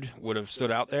dude would have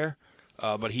stood out there,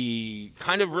 but he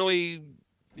kind of really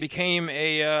became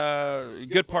a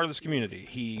good part of this community.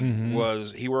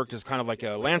 He worked as kind of like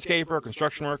a landscaper,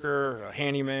 construction worker, a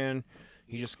handyman.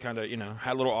 He just kind of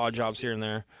had little odd jobs here and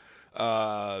there.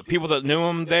 People that knew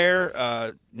him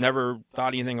there never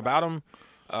thought anything about him.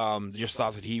 Just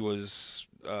thought that he was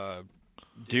a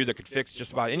dude that could fix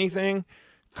just about anything.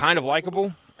 Kind of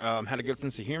likable. Had a good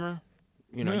sense of humor.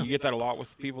 You get that a lot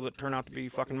with people that turn out to be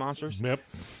fucking monsters. Yep.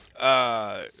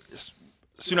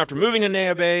 Soon after moving to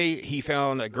Nea Bay, he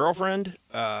found a girlfriend.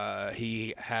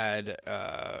 He had,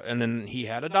 and then he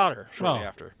had a daughter shortly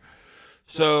after.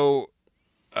 So,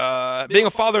 being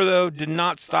a father, though, did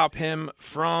not stop him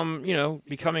from,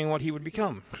 becoming what he would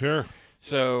become. Sure.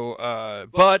 So,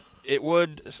 but it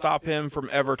would stop him from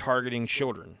ever targeting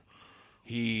children.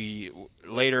 He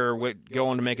later would go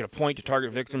on to make it a point to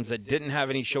target victims that didn't have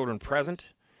any children present.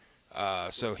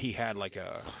 So he had like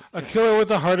a killer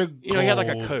with a heart of gold. he had like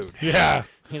a code. Yeah.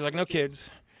 He's like, no kids.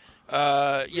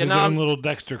 His own little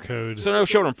Dexter code. So no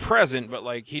children present, but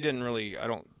like he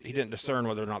didn't discern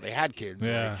whether or not they had kids.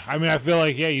 Yeah. I mean, I feel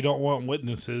like, you don't want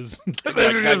witnesses.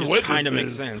 That just kind of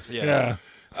makes sense. Yeah.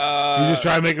 You just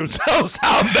try to make himself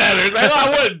sound better. Like, I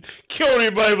wouldn't kill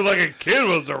anybody, but like a kid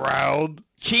was around.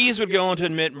 Keyes would go on to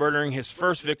admit murdering his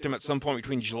first victim at some point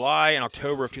between July and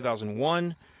October of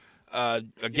 2001.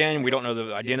 Again, we don't know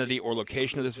the identity or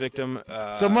location of this victim.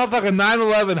 So motherfucking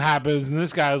 9/11 happens, and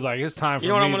this guy's like, it's time for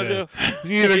me what I'm gonna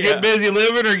do? Either get busy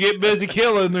living or get busy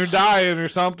killing or dying or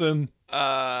something.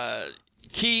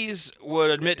 Keyes would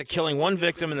admit to killing one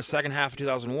victim in the second half of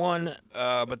 2001,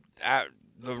 but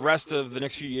the rest of the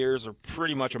next few years are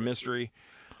pretty much a mystery.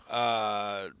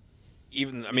 The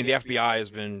FBI has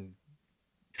been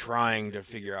trying to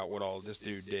figure out what all this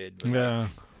dude did. But,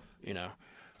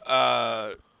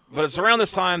 but it's around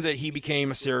this time that he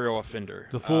became a serial offender.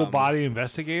 The full body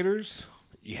investigators?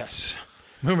 Yes.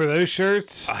 Remember those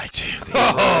shirts? I do.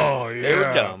 They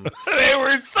were dumb. They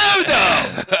were so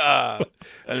dumb.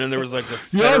 And then there was like the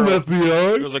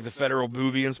FBI. It was like the federal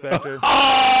booby inspector.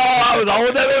 I was on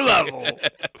another level.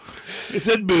 It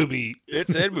said booby. It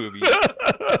said booby.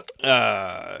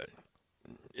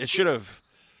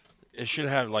 It should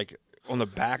have like on the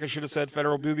back. It should have said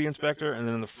federal booby inspector, and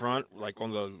then in the front, like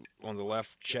on the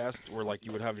left chest, where like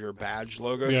you would have your badge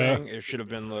logo thing. It should have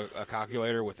been a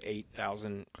calculator with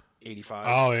 8,085.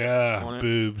 Oh yeah, on it.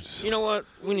 Boobs. You know what?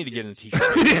 We need to get in a t-shirt.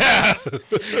 Yeah.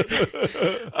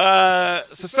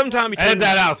 So sometime between edit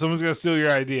that out. Someone's gonna steal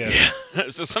your idea.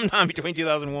 So sometime between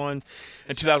 2001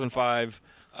 and 2005,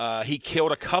 he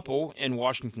killed a couple in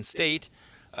Washington State,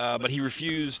 but he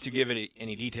refused to give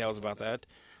any details about that.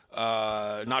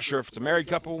 Not sure if it's a married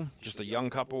couple, just a young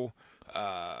couple.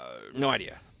 No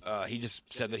idea. He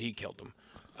just said that he killed them.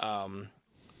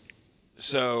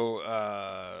 So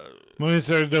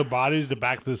there's no bodies to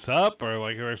back this up, or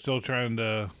like they're still trying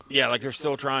to. Yeah, like they're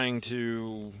still trying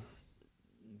to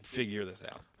figure this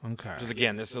out. Okay. Because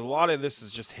again, a lot of this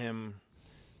is just him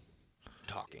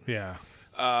talking. Yeah.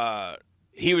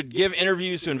 He would give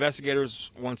interviews to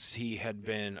investigators once he had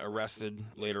been arrested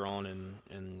later on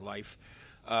in life.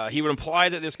 He would imply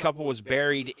that this couple was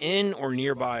buried in or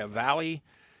nearby a valley.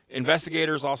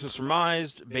 Investigators also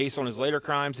surmised, based on his later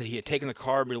crimes, that he had taken the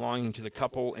car belonging to the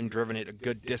couple and driven it a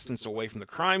good distance away from the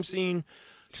crime scene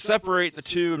to separate the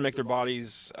two and make their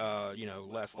bodies,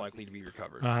 less likely to be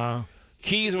recovered. Uh-huh.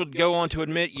 Keyes would go on to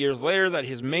admit years later that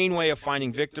his main way of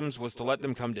finding victims was to let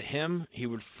them come to him. He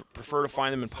would prefer to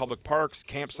find them in public parks,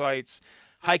 campsites,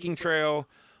 hiking trail,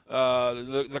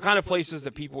 the kind of places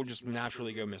that people just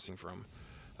naturally go missing from.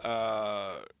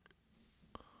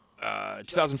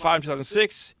 2005 and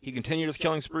 2006, he continued his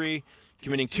killing spree,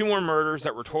 committing 2 more murders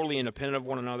that were totally independent of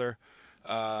one another.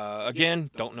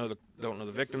 Again, don't know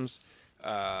the victims.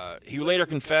 He later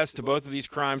confessed to both of these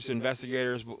crimes to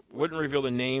investigators, but wouldn't reveal the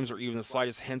names or even the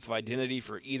slightest hints of identity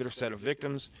for either set of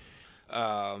victims.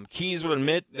 Keys would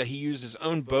admit that he used his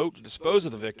own boat to dispose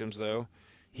of the victims, though.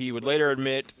 He would later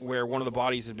admit where one of the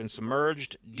bodies had been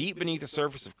submerged deep beneath the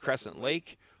surface of Crescent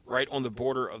Lake, right on the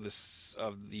border of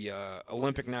the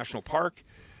Olympic National Park,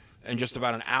 and just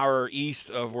about an hour east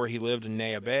of where he lived in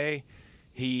Naya Bay.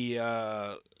 He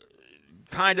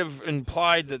kind of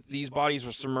implied that these bodies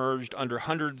were submerged under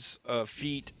hundreds of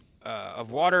feet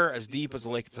of water, as deep as the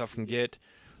lake itself can get.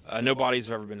 No bodies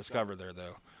have ever been discovered there,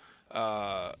 though.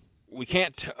 We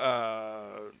can't.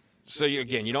 So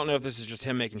you don't know if this is just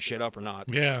him making shit up or not.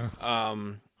 Yeah.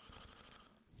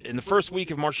 In the first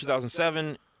week of March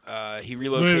 2007, he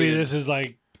relocated. Maybe this is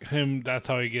like him. That's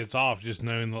how he gets off, just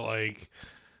knowing that like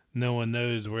no one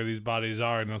knows where these bodies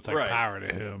are, and it's like Right. power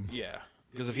to him. Yeah,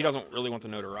 because if he doesn't really want the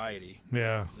notoriety,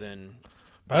 Yeah. then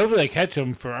But hopefully they catch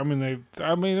him for. I mean,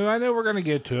 I know we're gonna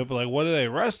get to it, but like, what do they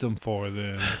arrest him for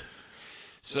then?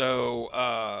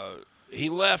 so he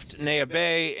left Naya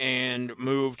Bay and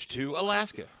moved to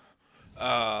Alaska.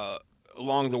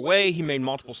 Along the way, he made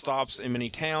multiple stops in many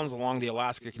towns along the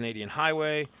Alaska-Canadian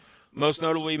Highway. Most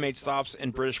notably, made stops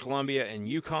in British Columbia and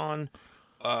Yukon.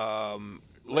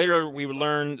 Later, we would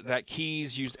learn that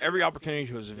Keys used every opportunity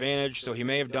to his advantage, so he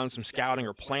may have done some scouting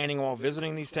or planning while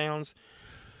visiting these towns.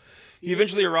 He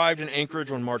eventually arrived in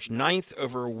Anchorage on March 9th.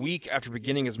 Over a week after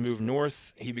beginning his move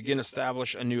north, he began to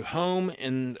establish a new home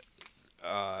in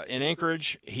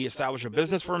Anchorage. He established a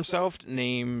business for himself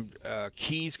named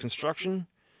Keys Construction.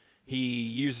 He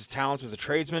used his talents as a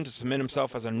tradesman to cement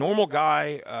himself as a normal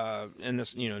guy in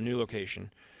this new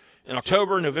location. In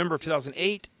October and November of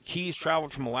 2008, Keys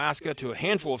traveled from Alaska to a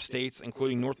handful of states,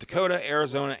 including North Dakota,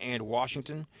 Arizona, and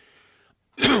Washington.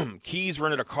 Keys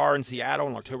rented a car in Seattle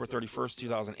on October 31st,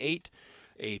 2008,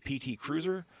 a PT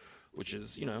Cruiser, which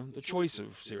is, the choice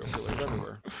of serial killers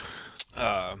everywhere.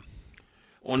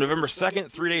 On November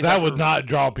 2nd, 3 days That after... would not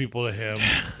draw people to him.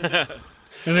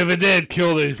 And if it did,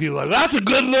 kill these people. Like, that's a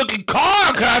good looking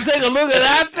car. Can I take a look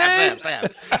at that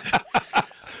thing?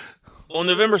 On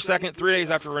November 2nd, 3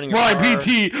 days after renting a My car...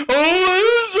 PT.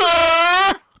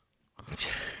 Oh, sir.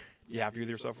 You happy with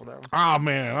yourself with that one? Oh,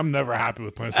 man. I'm never happy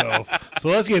with myself. So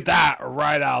let's get that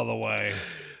right out of the way.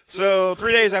 So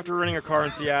 3 days after renting a car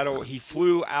in Seattle, he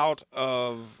flew out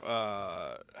of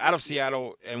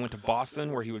Seattle and went to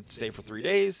Boston, where he would stay for 3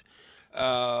 days.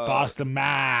 Boston,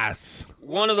 Mass.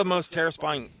 One of the most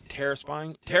terrifying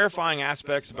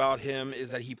aspects about him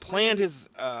is that he planned his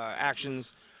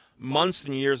actions months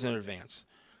and years in advance.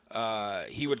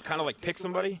 He would kind of like pick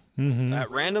somebody at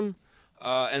random,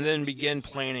 and then begin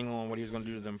planning on what he was going to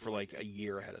do to them for like a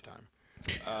year ahead of time.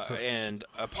 And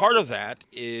a part of that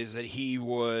is that he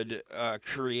would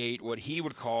create what he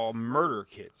would call murder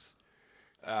kits.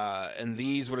 And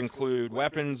these would include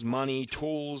weapons, money,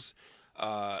 tools,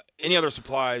 any other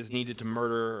supplies needed to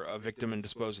murder a victim and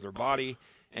dispose of their body.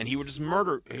 And he would just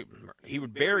he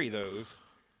would bury those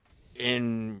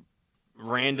in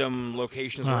random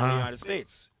locations around the United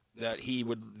States that he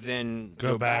would then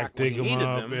go back when dig he needed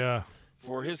them up, them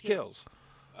for his kills.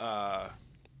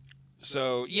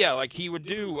 So, yeah, like he would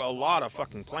do a lot of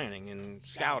fucking planning and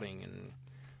scouting and,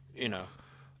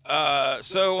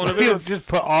 so on He'll November... just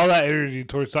put all that energy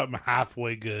towards something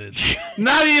halfway good.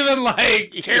 Not even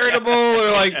like charitable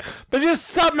or like, but just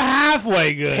something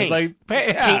halfway good.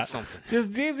 Paint something.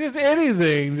 Just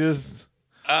anything. Just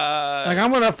like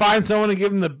I'm gonna find someone and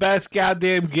give them the best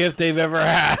goddamn gift they've ever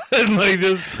had, and like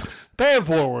just pay it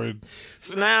forward.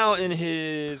 So now in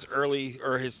his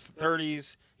his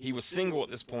 30s, he was single at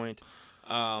this point,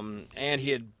 and he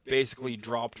had basically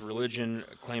dropped religion,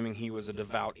 claiming he was a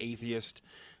devout atheist.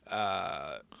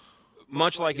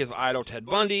 Much like his idol Ted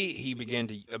Bundy, he began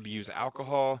to abuse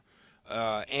alcohol,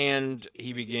 and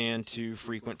he began to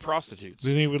frequent prostitutes.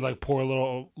 Then he would like pour a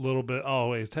little bit.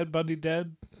 Oh wait, is Ted Bundy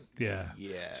dead? Yeah.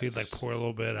 Yes. So he'd like pour a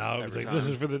little bit out. Every Like, this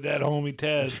time. is for the dead homie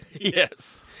Ted.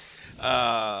 Yes.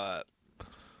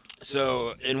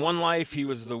 So in one life, he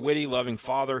was the witty, loving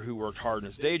father who worked hard in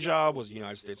his day job, was a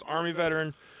United States Army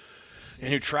veteran,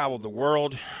 and who traveled the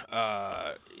world.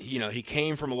 He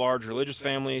came from a large religious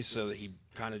family, so that he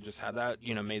kind of just had that,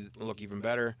 made it look even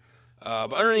better.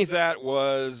 But underneath that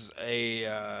was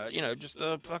just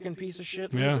a fucking piece of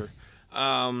shit loser.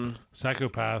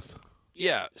 Psychopath.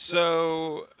 Yeah,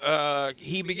 so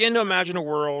he began to imagine a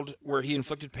world where he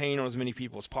inflicted pain on as many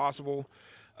people as possible,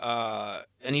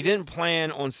 and he didn't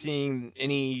plan on seeing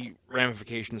any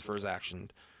ramifications for his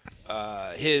action.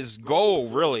 His goal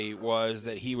really was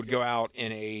that he would go out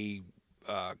in a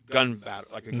gun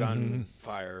battle, like a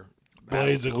gunfire battle.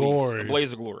 Blaze of glory. A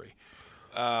blaze of glory.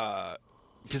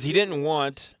 Because he didn't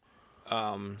want...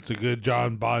 It's a good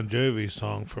John Bon Jovi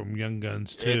song from Young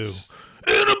Guns too. It's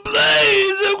In a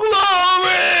blaze of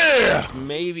glory.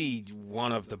 Maybe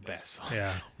one of the best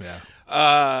songs.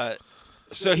 Yeah.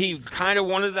 So he kind of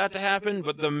wanted that to happen,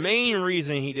 but the main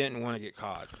reason he didn't want to get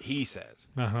caught, he says,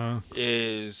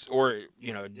 is, or,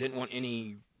 didn't want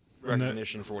any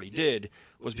recognition for what he did,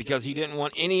 was because he didn't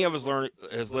want any of his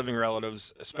living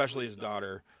relatives, especially his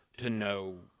daughter, to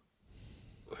know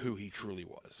who he truly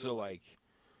was. So, like,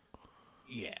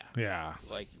 yeah.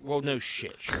 Like, well, no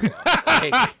shit.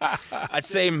 Like, I'd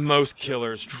say most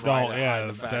killers try to hide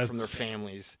the fact from their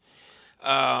families.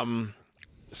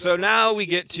 So now we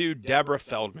get to Deborah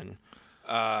Feldman.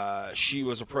 She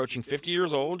was approaching 50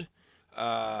 years old,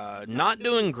 not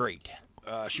doing great.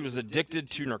 She was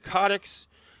addicted to narcotics.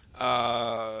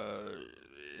 Her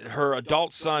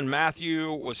adult son,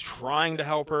 Matthew, was trying to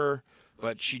help her,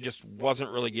 but she just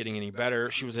wasn't really getting any better.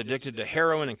 She was addicted to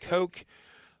heroin and coke,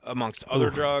 amongst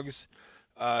other drugs.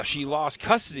 She lost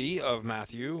custody of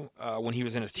Matthew when he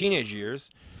was in his teenage years.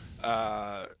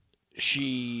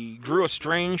 She grew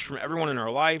estranged from everyone in her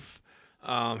life.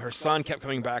 Her son kept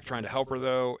coming back trying to help her,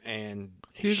 though, and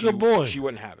he's a good boy. She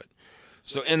wouldn't have it.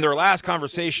 So in their last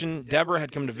conversation, Deborah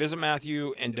had come to visit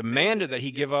Matthew and demanded that he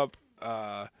give up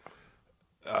the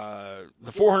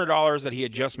 $400 that he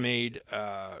had just made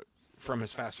from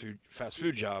his fast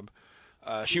food job.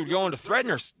 She would go on to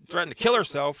threaten to kill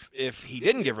herself if he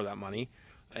didn't give her that money,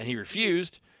 and he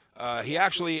refused. He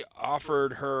actually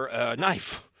offered her a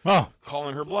knife,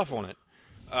 calling her bluff on it.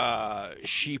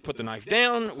 She put the knife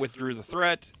down, withdrew the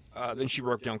threat. Then she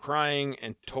broke down crying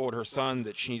and told her son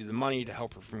that she needed the money to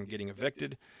help her from getting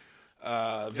evicted.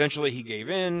 Eventually, he gave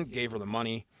in, gave her the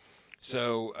money.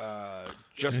 So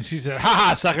and she said, "Ha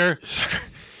ha, sucker."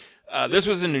 This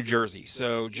was in New Jersey,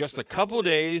 so just a couple of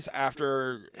days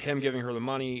after him giving her the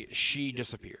money, she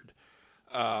disappeared.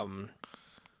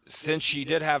 Since she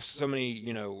did have so many,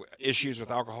 issues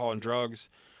with alcohol and drugs,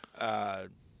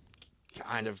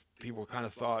 people kind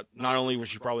of thought not only was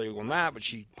she probably on that, but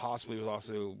she possibly was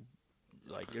also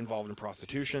like involved in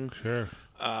prostitution. Sure.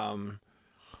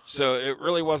 So it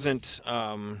really wasn't,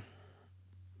 people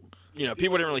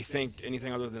didn't really think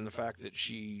anything other than the fact that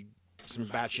some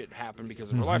bad shit happened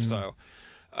because of her lifestyle.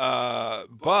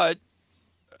 But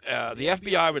the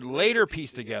FBI would later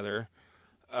piece together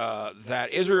that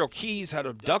Israel Keys had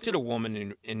abducted a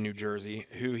woman in New Jersey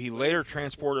who he later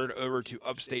transported over to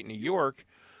upstate New York,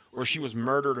 where she was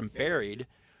murdered and buried.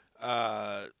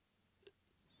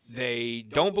 They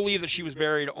don't believe that she was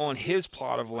buried on his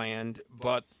plot of land,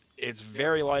 but it's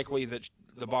very likely that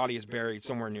the body is buried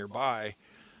somewhere nearby.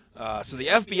 So the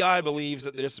FBI believes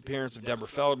that the disappearance of Deborah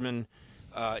Feldman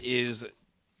is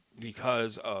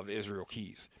because of Israel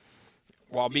Keys.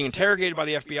 While being interrogated by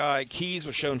the FBI, Keys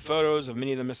was shown photos of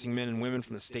many of the missing men and women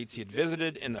from the states he had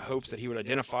visited in the hopes that he would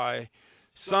identify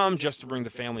some just to bring the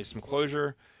family some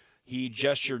closure. He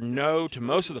gestured no to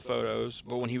most of the photos,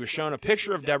 but when he was shown a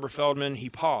picture of Deborah Feldman, he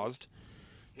paused.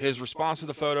 His response to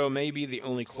the photo may be the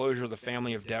only closure the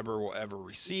family of Deborah will ever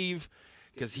receive,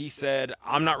 because he said,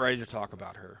 "I'm not ready to talk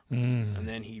about her." And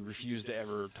then he refused to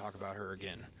ever talk about her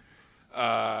again.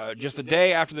 Just a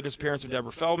day after the disappearance of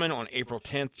Deborah Feldman, on April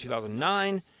 10th,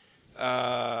 2009,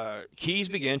 Keys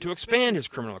began to expand his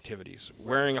criminal activities.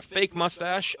 Wearing a fake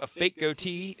mustache, a fake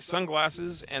goatee,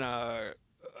 sunglasses, and a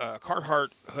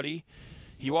Carhartt hoodie,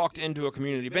 he walked into a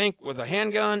community bank with a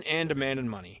handgun and demanded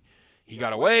money. He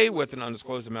got away with an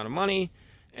undisclosed amount of money,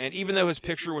 and even though his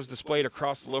picture was displayed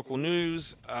across the local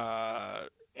news,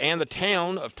 and the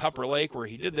town of Tupper Lake where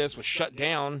he did this was shut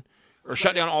down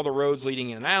all the roads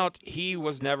leading in and out, he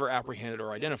was never apprehended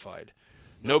or identified.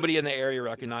 Nobody in the area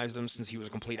recognized him since he was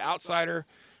a complete outsider,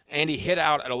 and he hid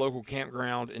out at a local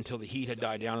campground until the heat had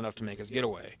died down enough to make his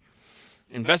getaway.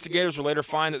 Investigators would later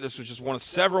find that this was just one of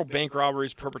several bank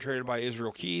robberies perpetrated by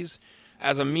Israel Keys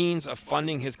as a means of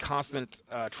funding his constant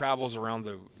travels around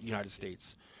the United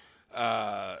States.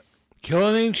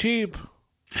 Killing ain't cheap.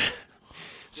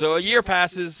 So a year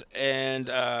passes, and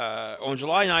on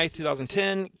July 9th,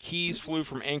 2010, Keys flew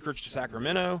from Anchorage to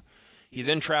Sacramento. He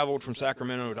then traveled from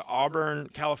Sacramento to Auburn,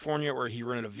 California, where he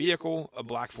rented a vehicle, a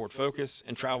black Ford Focus,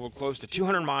 and traveled close to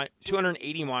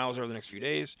 280 miles over the next few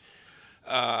days.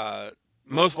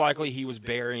 Most likely, he was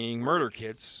burying murder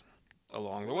kits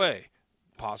along the way,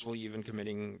 possibly even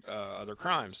committing other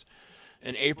crimes.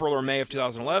 In April or May of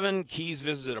 2011, Keys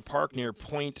visited a park near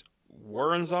Point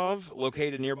Woronzov,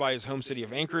 located nearby his home city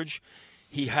of Anchorage.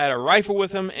 He had a rifle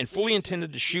with him and fully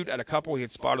intended to shoot at a couple he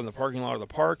had spotted in the parking lot of the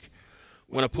park.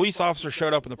 When a police officer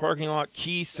showed up in the parking lot,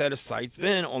 Keys set his sights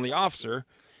then on the officer.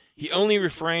 He only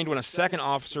refrained when a second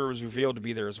officer was revealed to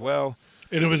be there as well.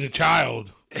 And it was a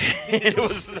child. And it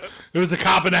was a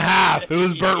cop and a half. It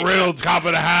was Burt Reynolds, cop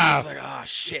and a I half. was like, oh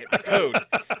shit, my code.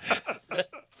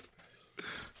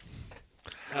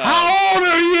 How old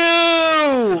are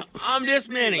you? I'm this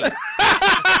many. Get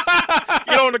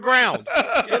on the ground.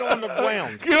 Get on the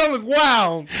ground. Get on the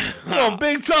ground. You're in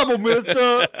big trouble,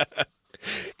 mister.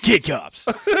 Kid cops.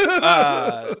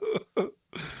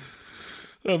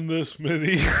 I'm this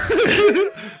many.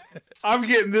 I'm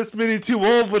getting this many too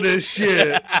old for this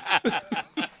shit.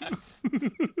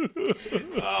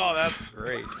 Oh, that's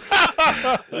great.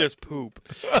 This poop.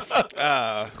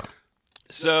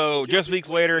 So just weeks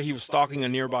later, he was stalking a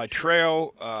nearby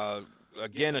trail,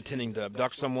 again attending to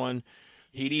abduct someone.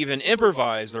 He'd even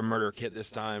improvised their murder kit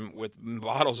this time with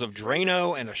bottles of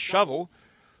Drano and a shovel.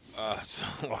 So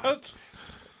What?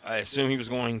 I assume he was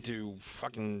going to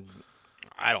fucking,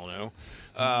 I don't know.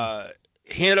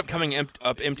 He ended up coming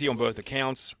up empty on both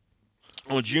accounts.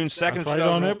 On June 2nd, That's why you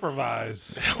don't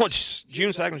improvise. on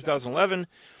June 2nd, 2011,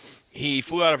 he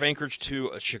flew out of Anchorage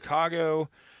to Chicago.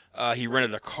 He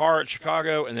rented a car at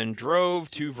Chicago and then drove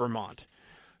to Vermont.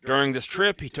 During this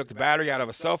trip, he took the battery out of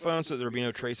a cell phone so there would be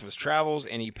no trace of his travels,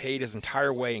 and he paid his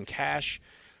entire way in cash,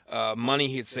 money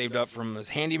he had saved up from his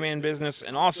handyman business,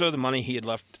 and also the money he had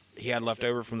left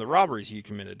over from the robberies he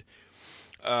committed.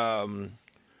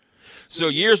 So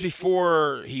years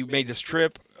before he made this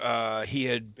trip, he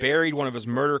had buried one of his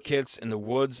murder kits in the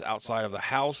woods outside of the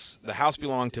house. The house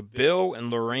belonged to Bill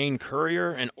and Lorraine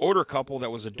Currier, an older couple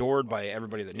that was adored by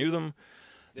everybody that knew them.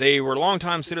 They were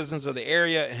longtime citizens of the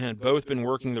area and had both been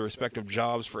working their respective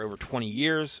jobs for over 20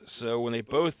 years. So when they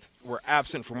both were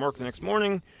absent from work the next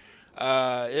morning,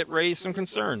 it raised some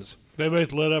concerns. They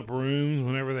both lit up rooms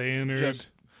whenever they entered. Just,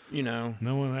 you know.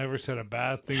 No one ever said a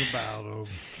bad thing about them.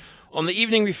 On the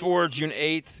evening before June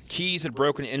 8th, Keyes had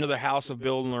broken into the house of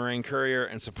Bill and Lorraine Currier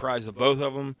and surprised the both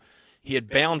of them. He had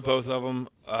bound both of them,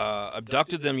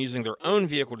 abducted them using their own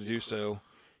vehicle to do so.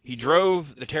 He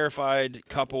drove the terrified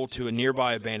couple to a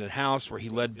nearby abandoned house where he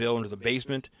led Bill into the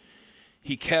basement.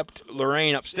 He kept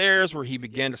Lorraine upstairs where he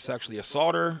began to sexually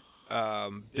assault her.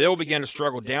 Bill began to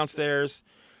struggle downstairs,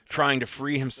 trying to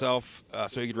free himself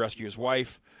so he could rescue his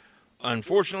wife.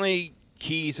 Unfortunately,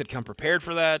 Keyes had come prepared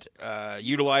for that,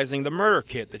 utilizing the murder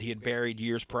kit that he had buried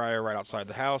years prior right outside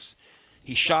the house.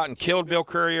 He shot and killed Bill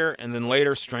Currier and then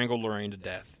later strangled Lorraine to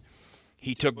death.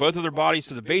 He took both of their bodies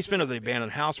to the basement of the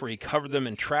abandoned house where he covered them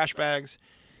in trash bags.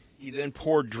 He then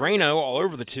poured Drano all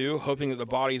over the two, hoping that the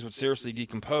bodies would seriously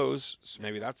decompose. So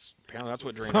apparently that's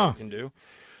what Drano can do.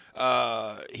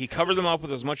 He covered them up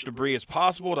with as much debris as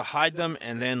possible to hide them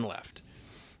and then left.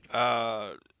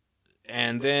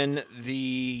 And then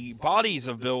the bodies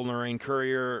of Bill and Lorraine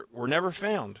Currier were never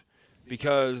found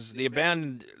because the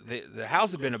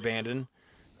house had been abandoned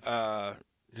because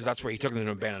that's where he took them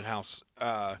to an abandoned house.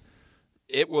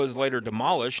 It was later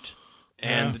demolished,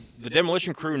 and the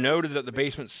demolition crew noted that the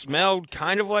basement smelled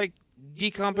kind of like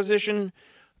decomposition,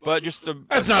 but just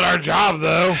That's not our job,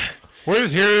 though. We're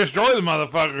just here to destroy the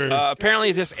motherfucker.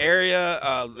 Apparently, this area,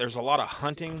 there's a lot of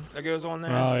hunting that goes on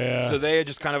there. Oh, yeah. So they had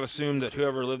just kind of assumed that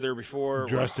whoever lived there before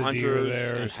Dressed were a deer hunters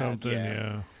there or and something,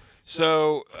 yeah.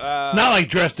 So, Not like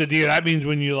dressed a deer. That means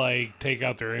when you, like, take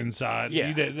out their inside.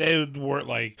 Yeah. They weren't,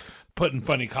 like, putting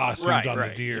funny costumes on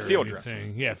the deer. Field or dressing.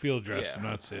 anything. Yeah, field dressing.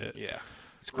 That's it. yeah,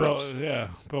 it's gross. But, yeah.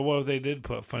 But what if they did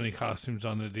put funny costumes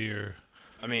on the deer?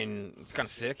 I mean, it's kind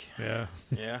of sick. Yeah.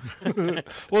 Yeah.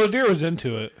 Well, the deer was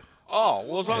into it. Oh,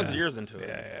 well, as long as the ear's into it.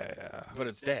 Yeah. But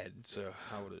it's dead, so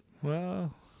how would it?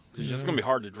 Well, It's just going to be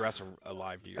hard to dress a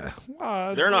live deer.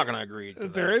 well They're not going to agree to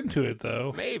they're that. into it,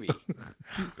 though. Maybe.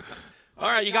 All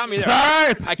right, you got me there. All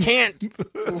right. I can't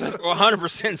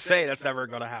 100% say that's never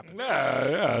going to happen.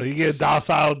 Yeah. You get a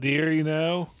docile deer, you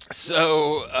know.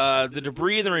 So the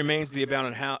debris and the remains of the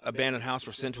abandoned house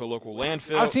were sent to a local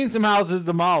landfill. I've seen some houses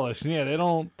demolished. Yeah, they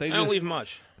don't. They I don't just leave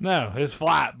much. no. It's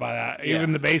flat by that. Yeah.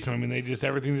 Even the basement. I mean,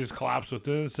 everything just collapsed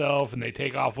within itself, and they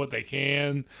take off what they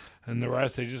can, and the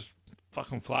rest they just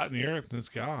fucking flatten the earth, and it's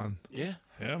gone. Yeah.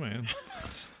 Yeah, man.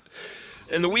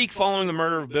 In the week following the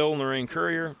murder of Bill and Lorraine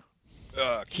Currier,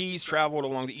 Keyes traveled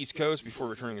along the East Coast before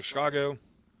returning to Chicago.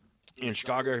 In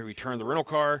Chicago, he returned the rental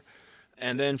car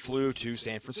and then flew to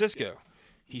San Francisco.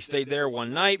 He stayed there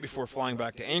one night before flying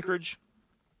back to Anchorage.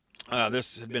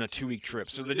 This had been a 2-week trip.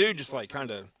 So the dude just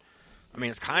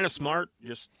it's kind of smart.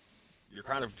 Just you're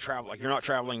kind of you're not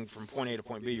traveling from point A to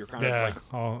point B. You're kind of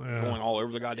going all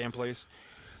over the goddamn place.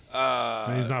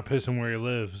 And he's not pissing where he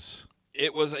lives.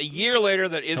 It was a year later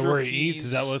that Israel Where he Keyes... eats,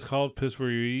 is that what it's called? Piss where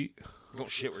you eat? Don't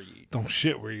shit where you eat. Don't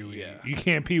shit where you eat. Yeah. You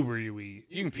can't pee where you eat.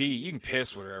 You can pee. You can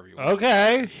piss wherever you want.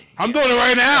 Okay. I'm doing it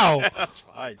right now. That's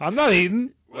fine. I'm not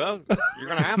eating. Well, you're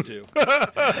going to have to.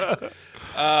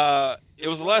 It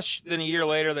was less than a year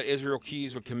later that Israel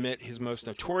Keys would commit his most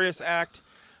notorious act,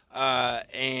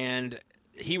 and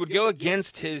he would go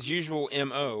against his usual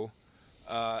M.O.,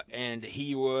 and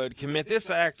he would commit this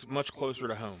act much closer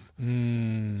to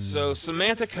home. So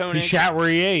Samantha Koenig... He shot where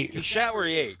he ate. He shot where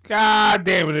he ate. God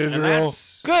damn it, Israel.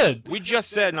 That's... Good. We just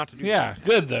said not to do that. Yeah,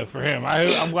 good, though, for him.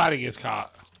 I'm glad he gets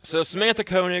caught. So Samantha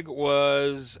Koenig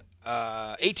was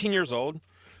 18 years old.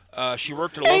 She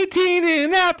worked at a 18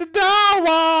 and out the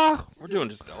door. We're doing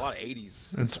just a lot of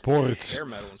 80s In sports. hair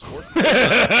metal and sports.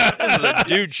 This is a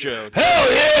dude show.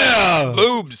 Hell yeah.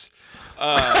 Boobs.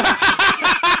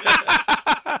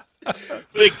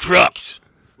 Big trucks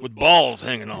with balls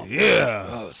hanging off. Yeah.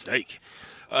 Oh, steak.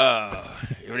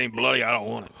 If it ain't bloody, I don't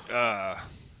want it.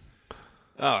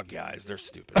 Oh, guys, they're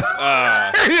stupid.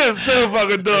 You're so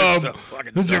fucking dumb. So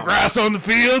fucking Is there dumb. grass on the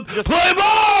field? Just- Play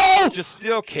ball! Just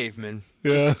still cavemen.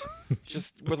 Yeah.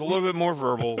 Just with a little bit more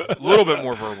verbal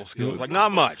skills. Like,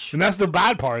 not much. And that's the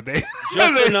bad part.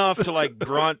 Just enough to, like,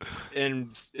 grunt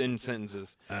in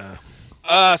sentences.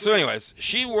 So anyways,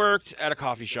 she worked at a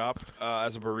coffee shop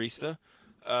as a barista.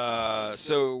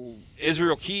 So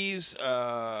Israel Keys,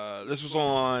 this was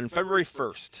on February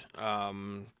 1st.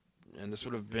 And this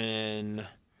would have been,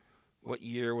 what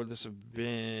year would this have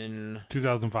been?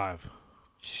 2005.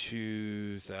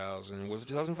 2000. Was it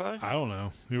 2005? I don't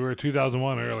know. We were at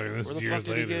 2001 earlier. This Where is the fuck years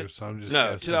did he later, get- so I'm just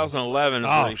No, guessing. 2011 is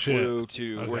Oh, where he shit. flew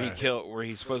to Okay. where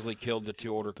he supposedly killed the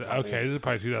two older couple. Okay, this is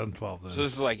probably 2012 then. So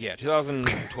this is like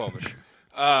 2012ish.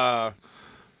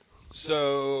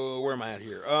 So where am I at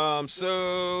here?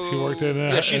 So She worked in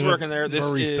a- yeah, she's in a working there.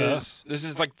 barista. This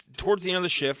is like towards the end of the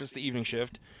shift. It's the evening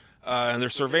shift, and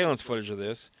there's surveillance footage of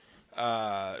this.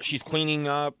 She's cleaning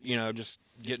up, just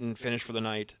getting finished for the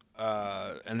night.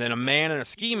 And then a man in a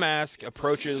ski mask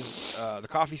approaches the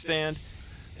coffee stand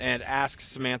and asks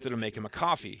Samantha to make him a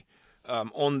coffee.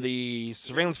 On the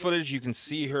surveillance footage, you can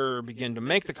see her begin to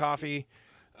make the coffee,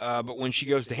 but when she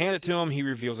goes to hand it to him, he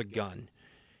reveals a gun.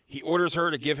 He orders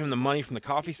her to give him the money from the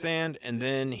coffee stand, and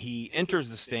then he enters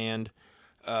the stand,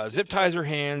 zip ties her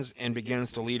hands, and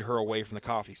begins to lead her away from the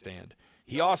coffee stand.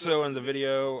 He also, in the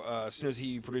video, as soon as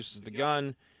he produces the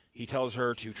gun, he tells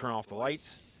her to turn off the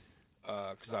lights,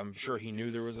 because I'm sure he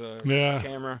knew there was a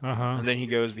camera, and then he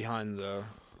goes behind the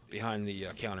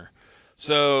counter.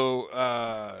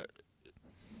 So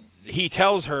he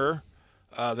tells her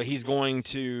that he's going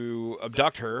to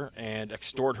abduct her and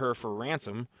extort her for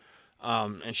ransom.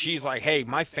 And she's like, hey,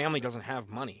 my family doesn't have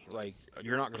money. Like,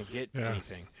 you're not going to get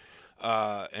anything.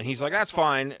 And he's like, that's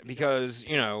fine, because,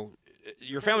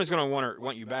 your family's going to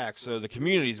want you back, so the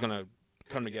community's going to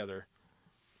come together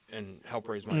and help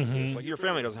raise money for this. Like, your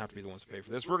family doesn't have to be the ones to pay for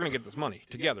this. We're going to get this money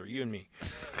together, you and me.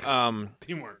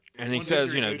 Teamwork. And he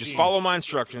says, just follow my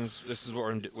instructions. This is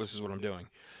what I'm doing.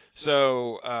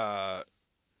 So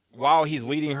while he's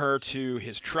leading her to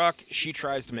his truck, she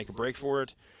tries to make a break for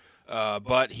it.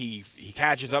 But he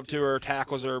catches up to her,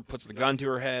 tackles her, puts the gun to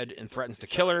her head, and threatens to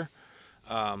kill her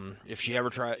if she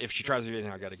tries to do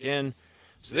anything like that again.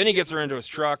 So then he gets her into his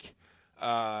truck.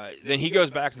 Then he goes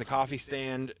back to the coffee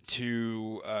stand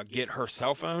to get her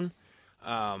cell phone.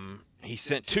 He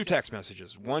sent 2 text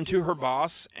messages, one to her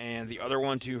boss and the other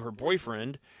one to her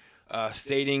boyfriend,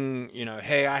 stating,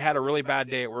 hey, I had a really bad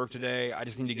day at work today. I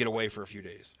just need to get away for a few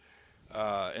days.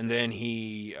 And then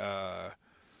he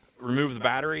removed the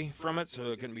battery from it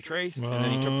so it couldn't be traced, and then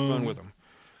he took the phone with him.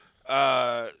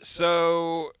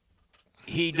 So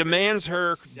he demands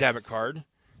her debit card.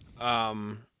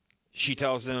 She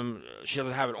tells him she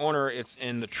doesn't have it on her. It's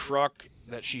in the truck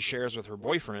that she shares with her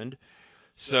boyfriend.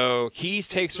 So Keys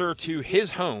takes her to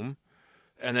his home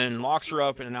and then locks her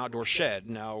up in an outdoor shed.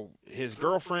 Now, his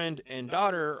girlfriend and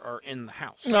daughter are in the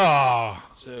house. Oh.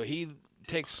 So he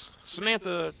takes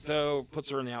Samantha, though, puts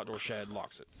her in the outdoor shed,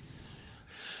 locks it.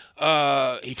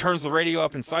 He turns the radio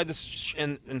up inside the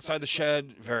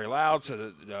shed very loud, so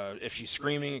that if she's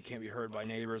screaming, it can't be heard by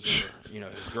neighbors or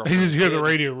his girlfriend. You just hear the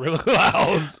radio really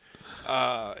loud.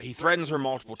 He threatens her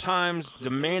multiple times,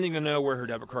 demanding to know where her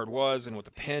debit card was and what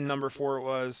the PIN number for it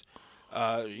was.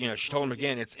 She told him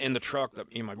again, it's in the truck that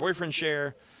me and my boyfriend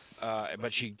share,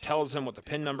 but she tells him what the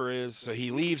PIN number is, so he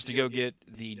leaves to go get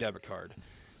the debit card.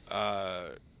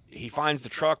 He finds the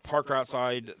truck parked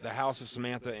outside the house of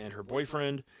Samantha and her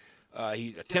boyfriend.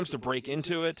 He attempts to break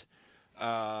into it,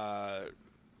 but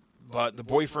the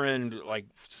boyfriend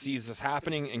sees this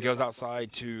happening and goes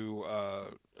outside to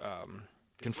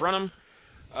confront him.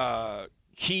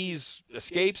 Keys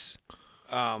escapes,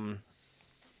 and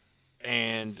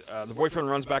the boyfriend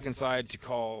runs back inside to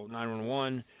call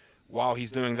 911. While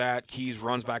he's doing that, Keys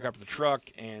runs back up to the truck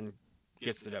and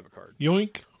gets the debit card.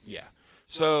 Yoink. Yeah.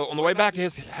 So on the way back to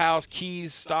his house,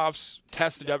 Keys stops,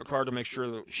 tests the debit card to make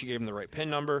sure that she gave him the right PIN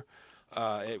number.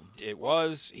 It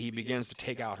was. He begins to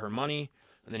take out her money,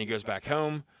 and then he goes back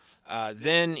home.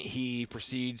 Then he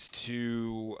proceeds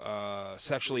to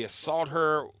sexually assault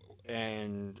her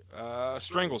and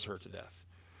strangles her to death.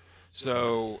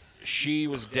 So she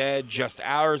was dead just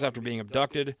hours after being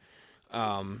abducted.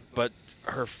 But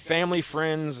her family,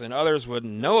 friends, and others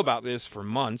wouldn't know about this for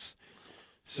months.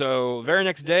 So very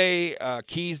next day,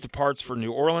 Keys departs for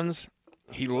New Orleans.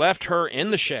 He left her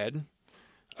in the shed.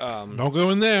 Don't go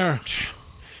in there.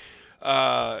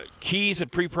 Keys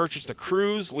had pre-purchased a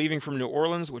cruise leaving from New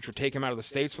Orleans, which would take him out of the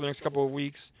States for the next couple of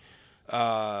weeks.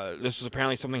 This was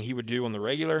apparently something he would do on the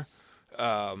regular.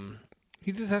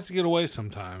 He just has to get away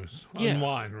sometimes. Yeah.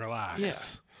 Unwind,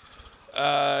 relax.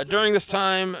 Yeah. During this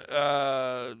time,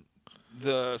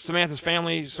 Samantha's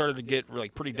family started to get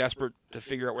pretty desperate to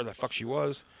figure out where the fuck she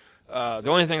was. The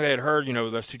only thing they had heard,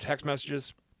 those 2 text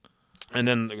messages, and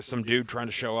then there was some dude trying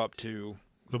to show up to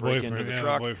break into the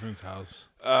truck. The boyfriend's house.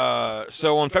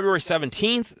 So on February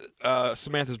 17th,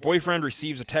 Samantha's boyfriend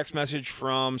receives a text message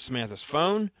from Samantha's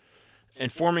phone,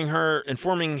 informing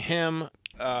him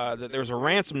that there's a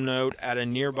ransom note at a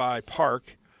nearby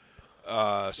park.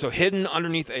 So hidden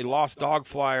underneath a lost dog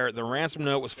flyer, the ransom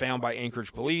note was found by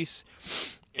Anchorage police,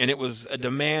 and it was a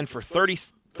demand for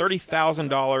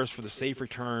 $30,000 for the safe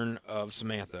return of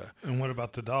Samantha. And what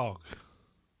about the dog?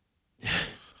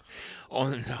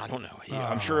 I don't know.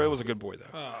 I'm sure it was a good boy,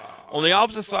 though. On the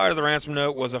opposite side of the ransom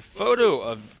note was a photo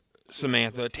of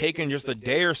Samantha taken just a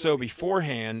day or so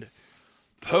beforehand,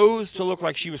 posed to look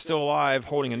like she was still alive,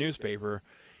 holding a newspaper.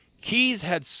 Keys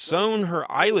had sewn her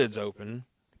eyelids open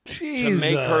to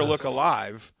make her look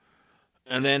alive,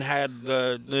 and then had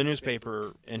the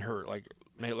newspaper in her,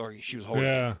 made it look like she was holding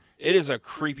it. It is a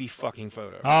creepy fucking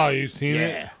photo. Oh, you've seen it?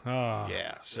 Yeah. Oh.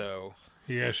 Yeah, so...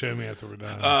 You gotta show me after we're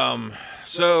done.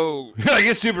 So... I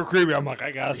get super creepy. I'm like,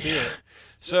 I gotta see it.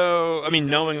 So,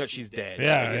 knowing that she's dead.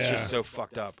 Yeah, it's just so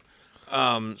fucked up.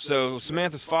 So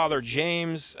Samantha's father,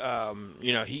 James, so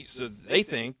they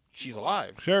think she's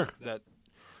alive. Sure.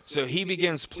 So he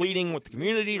begins pleading with the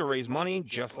community to raise money,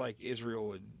 just like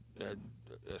Israel had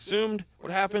assumed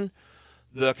would happen.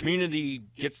 The community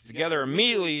gets together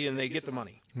immediately, and they get the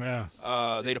money. Yeah.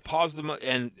 They deposit the money,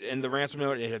 and in the ransom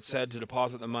note, it had said to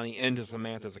deposit the money into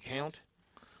Samantha's account.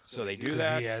 So they do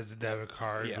that. He has a debit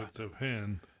card with the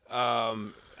PIN.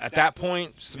 At that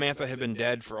point, Samantha had been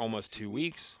dead for almost 2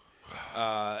 weeks.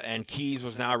 And Keys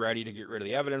was now ready to get rid of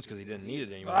the evidence because he didn't need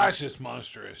it anymore. Well, that's just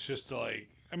monstrous. Just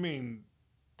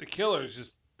the killer is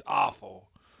just awful.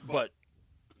 But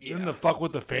then to fuck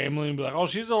with the family and be like, oh,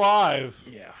 she's alive.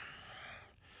 Yeah.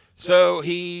 So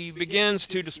he begins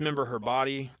to dismember her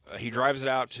body. He drives it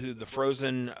out to the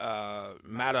frozen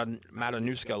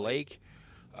Matanuska Lake.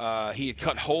 He had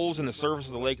cut holes in the surface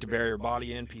of the lake to bury her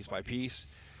body in piece by piece.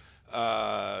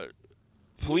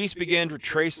 Police began to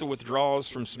trace the withdrawals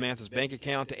from Samantha's bank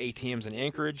account to ATMs in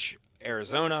Anchorage,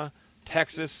 Arizona,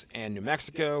 Texas, and New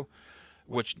Mexico,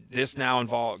 which this now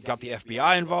got the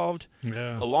FBI involved,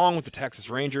 along with the Texas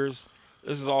Rangers.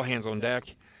 This is all hands on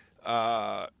deck.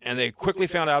 And they quickly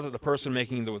found out that the person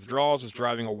making the withdrawals was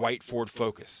driving a white Ford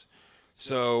Focus.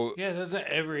 So doesn't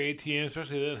every ATM,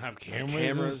 especially they didn't have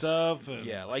cameras and stuff? And...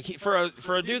 Yeah, for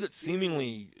a dude that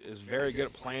seemingly is very good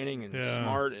at planning and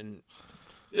smart, and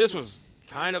this was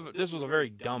a very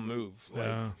dumb move.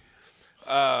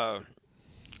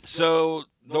 So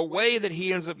the way that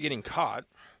he ends up getting caught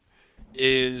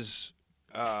is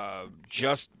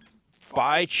just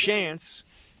by chance.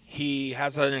 He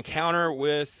has an encounter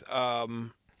with a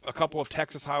couple of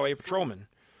Texas highway patrolmen.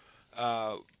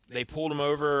 They pulled him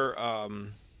over.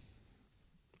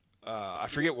 I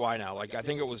forget why now. I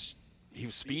think he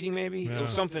was speeding maybe. It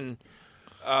was something.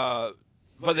 But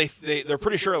they're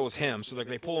pretty sure it was him. So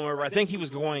they pulled him over. I think he was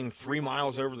going 3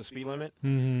 miles over the speed limit.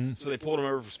 Mm-hmm. So they pulled him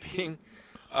over for speeding.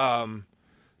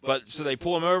 So they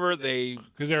pull him over.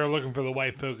 Because they were looking for the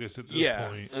white Focus at this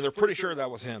point. And they're pretty sure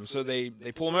that was him. So they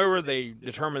pull him over. They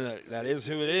determine that is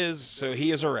who it is. So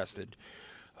he is arrested.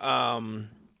 In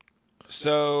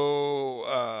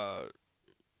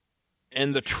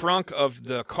the trunk of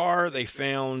the car, they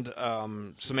found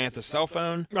Samantha's cell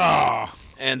phone.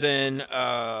 And then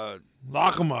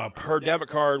lock him up. Her debit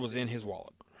card was in his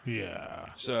wallet. Yeah.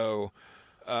 So.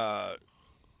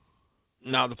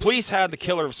 Now, the police had the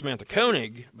killer of Samantha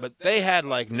Koenig, but they had,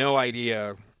 no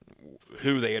idea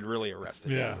who they had really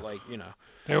arrested. Yeah.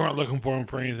 They weren't looking for him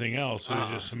for anything else. It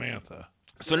was just Samantha.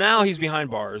 So now he's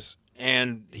behind bars,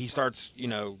 and he starts,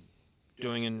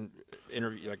 doing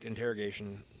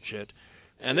interrogation shit.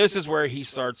 And this is where he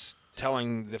starts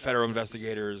telling the federal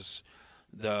investigators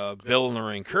the Bill in the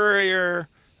Ring Courier.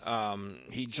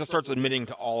 He just starts admitting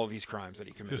to all of these crimes that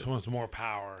he committed. Just wants more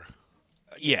power.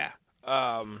 Yeah.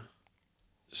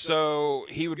 So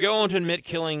he would go on to admit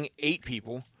killing 8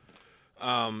 people.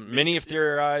 Many have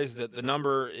theorized that the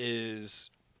number is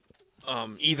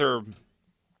either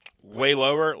way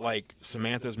lower, like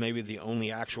Samantha's maybe the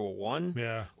only actual one,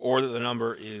 or that the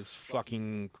number is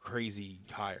fucking crazy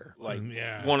higher, like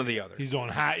one or the other. He's doing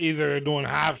either doing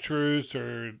half truths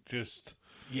or just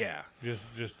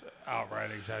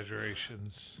outright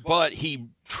exaggerations. But he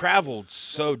traveled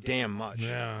so damn much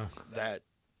that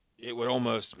it would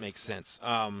almost make sense.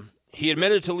 He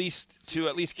admitted to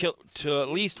at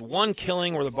least one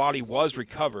killing where the body was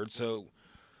recovered. So.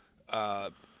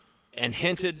 And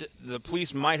hinted the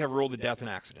police might have ruled the death an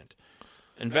accident.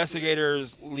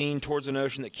 Investigators leaned towards the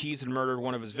notion that Keyes had murdered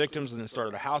one of his victims and then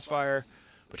started a house fire,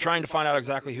 but trying to find out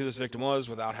exactly who this victim was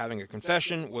without having a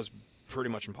confession was pretty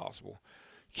much impossible.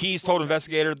 Keyes told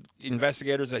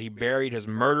investigators that he buried his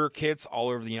murder kits all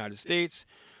over the United States.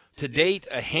 To date,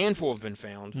 a handful have been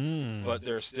found, but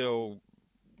there's still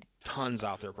tons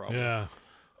out there probably. Yeah.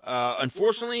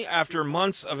 Unfortunately, after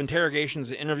months of interrogations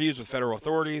and interviews with federal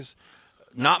authorities,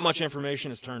 not much information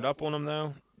is turned up on him,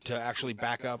 though, to actually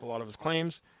back up a lot of his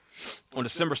claims. On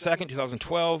December 2nd,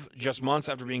 2012, just months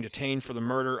after being detained for the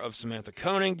murder of Samantha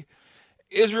Koenig,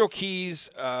 Israel Keyes,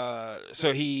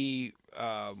 so he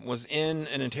was in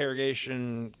an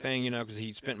interrogation thing, because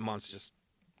he spent months just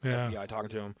FBI talking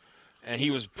to him. And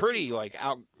he was pretty,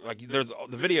 there's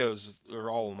the videos are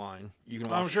all online. You can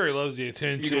watch, I'm sure he loves the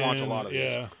attention. You can watch a lot of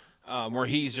these. Where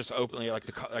he's just openly,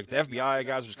 the FBI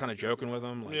guys are just kind of joking with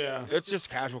him. It's just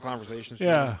casual conversations.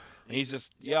 Yeah. And he's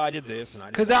just, I did this. And I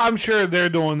did Because I'm sure they're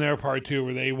doing their part, too,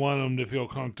 where they want him to feel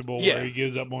comfortable, Yeah. where he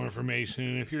gives up more information.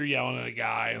 And if you're yelling at a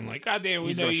guy and God damn, we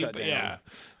He's know gonna you. shut down.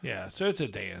 Yeah, so it's a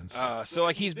dance.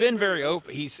 He's been very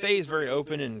open. He stays very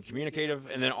open and communicative.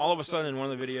 And then all of a sudden in one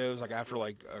of the videos, after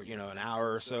an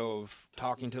hour or so of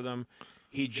talking to them,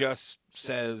 he just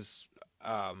says,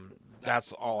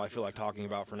 that's all I feel like talking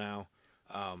about for now.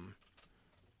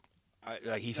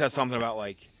 He said something about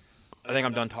I think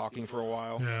I'm done talking for a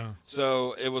while. Yeah.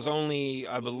 So it was only,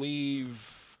 I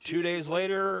believe, 2 days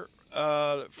later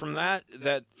from that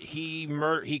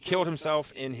he killed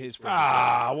himself in his prison.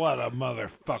 What a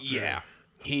motherfucker. Yeah.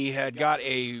 He had got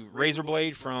a razor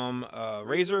blade from a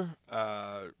razor,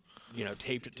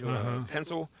 taped it to a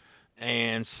pencil,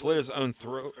 and slit his own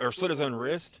throat or slit his own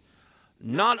wrist.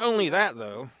 Not only that,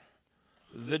 though,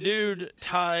 the dude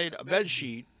tied a bed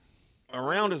sheet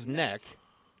around his neck,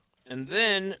 and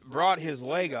then brought his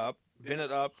leg up, bent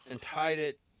it up, and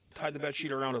tied the bed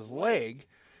sheet around his leg,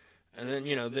 and then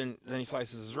then he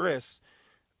slices his wrists.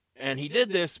 And he did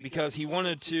this because he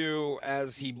wanted to,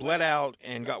 as he bled out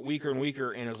and got weaker and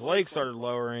weaker, and his legs started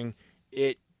lowering,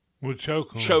 it would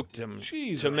choked him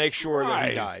Jesus to make sure that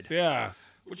he Christ. died. Yeah,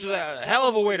 which is a hell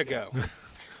of a way to go.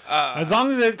 As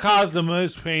long as it caused the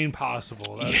most pain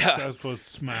possible. That's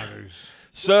what matters.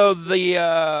 So he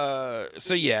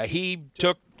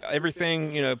took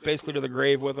everything, basically to the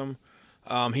grave with him.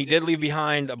 He did leave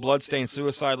behind a bloodstained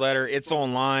suicide letter. It's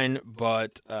online,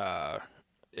 but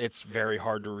it's very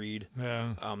hard to read.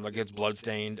 Yeah. It's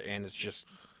bloodstained, and it's just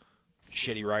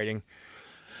shitty writing.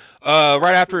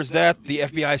 Right after his death, the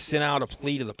FBI sent out a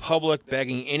plea to the public,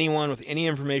 begging anyone with any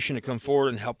information to come forward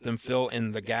and help them fill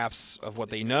in the gaps of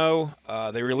what they know.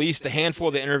 They released a handful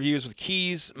of the interviews with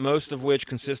Keyes, most of which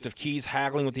consist of Keyes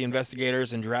haggling with the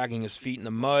investigators and dragging his feet in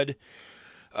the mud.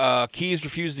 Keyes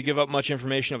refused to give up much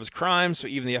information of his crimes, so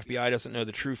even the FBI doesn't know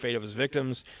the true fate of his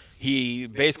victims. He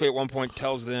basically at one point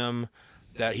tells them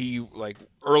that he,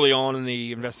 early on in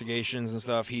the investigations and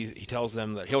stuff, he tells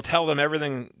them that he'll tell them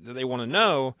everything that they want to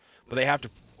know, but they have to,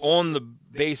 on the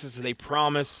basis that they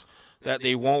promise that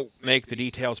they won't make the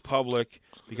details public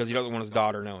because he doesn't want his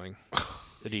daughter knowing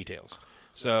the details.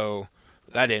 So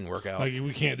that didn't work out.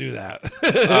 We can't do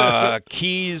that.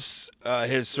 Keyes,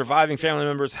 his surviving family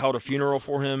members held a funeral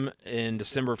for him in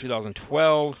December of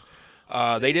 2012.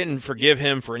 They didn't forgive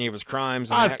him for any of his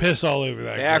crimes. I'd piss all over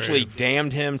that. They actually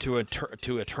damned him to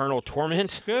eternal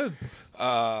torment. Good.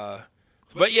 But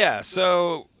yeah,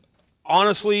 so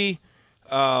honestly,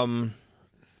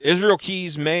 Israel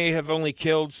Keyes may have only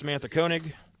killed Samantha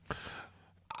Koenig.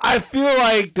 I feel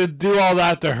like to do all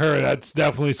that to her, that's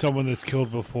definitely someone that's killed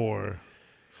before.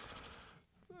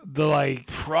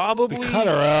 Probably to cut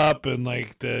her up and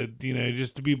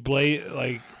just to be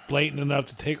blatant enough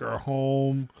to take her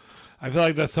home. I feel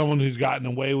like that's someone who's gotten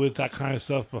away with that kind of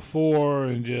stuff before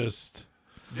and just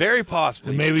very possibly.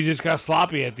 And maybe just got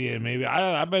sloppy at the end. Maybe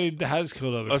I bet he has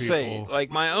killed other people.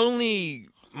 My only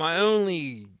My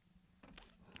only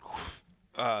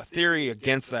theory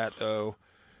against that, though,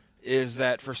 is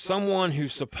that for someone who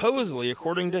supposedly,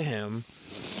 according to him,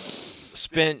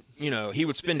 spent, he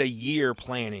would spend a year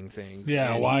planning things.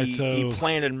 Yeah, and why he, so? He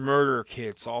planted murder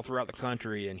kits all throughout the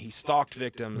country, and he stalked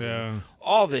victims, and Yeah.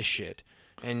 all this shit.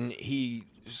 And he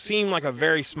seemed like a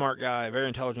very smart guy, a very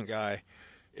intelligent guy.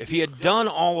 If he had done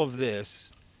all of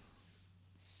this,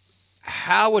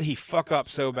 how would he fuck up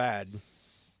so bad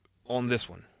on this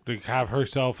one? To have her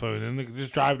cell phone and they're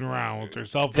just driving around with their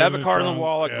cell phone. Debit card in the trunk.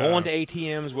 wallet, Yeah. going to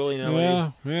ATMs willy-nilly.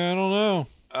 Yeah, I don't know.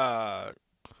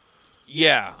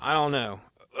 Yeah, I don't know.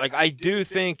 Like, I do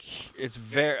think it's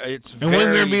very. And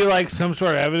wouldn't there be like some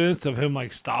sort of evidence of him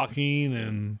like stalking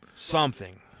and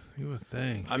something? you would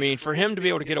think. I mean, for him to be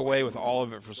able to get away with all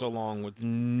of it for so long with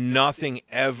nothing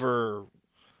ever,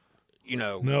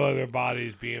 No other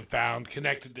bodies being found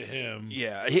connected to him.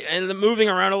 Yeah, and the moving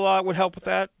around a lot would help with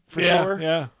that for sure.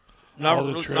 Yeah. Not All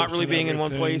the not trips really and being in one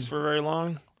everything. place for very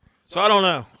long. So I don't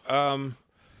know.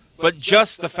 But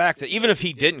just the fact that even if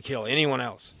he didn't kill anyone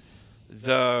else,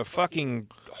 the fucking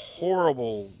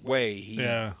horrible way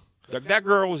that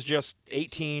girl was just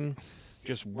 18,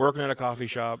 just working at a coffee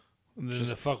shop. And then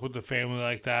to fuck with the family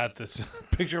like that. This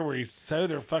picture where he sewed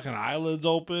their fucking eyelids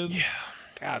open. Yeah.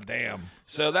 God damn.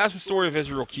 So that's the story of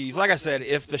Israel Keys. Like I said,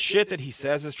 if the shit that he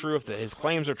says is true, if his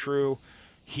claims are true,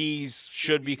 he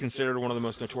should be considered one of the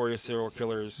most notorious serial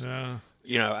killers. Yeah.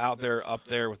 Out there, up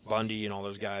there with Bundy and all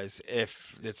those guys.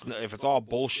 If it's all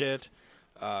bullshit,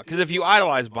 because if you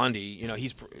idolize Bundy,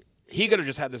 he could have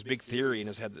just had this big theory in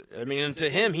his head. I mean, and to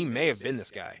him, he may have been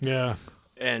this guy. Yeah.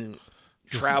 And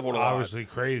traveled a lot. Obviously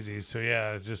crazy. So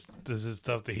yeah, just this is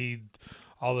stuff that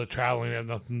all the traveling had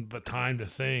nothing but time to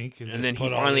think. And then just he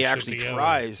put all finally this shit actually together.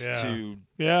 tries Yeah. to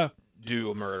Yeah.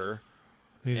 do a murder.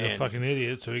 He's a fucking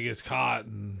idiot, so he gets caught.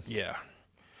 And Yeah.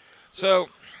 So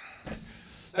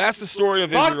that's the story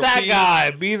of fuck Israel that Keys.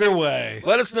 guy. Either way,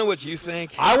 Let us know what you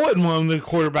think. I wouldn't want him to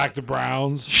quarterback the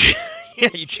Browns. Yeah,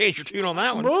 you changed your tune on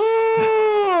that one.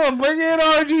 Ooh, bring in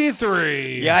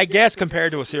RG3. Yeah, I guess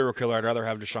compared to a serial killer, I'd rather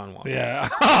have Deshaun Watson. Yeah.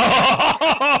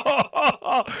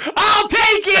 I'll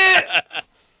take it.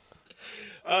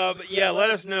 But yeah, let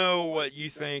us know what you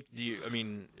think. Do you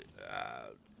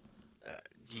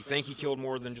think he killed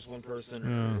more than just one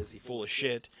person? Or is he full of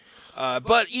shit?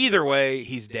 But either way,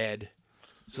 he's dead.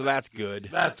 So that's good.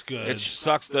 That's good. It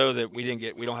sucks though that we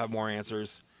don't have more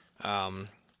answers.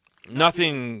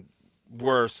 Nothing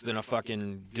worse than a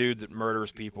fucking dude that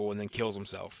murders people and then kills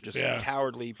himself. Just a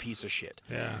cowardly piece of shit.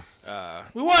 Yeah.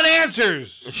 We want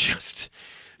answers. It's just,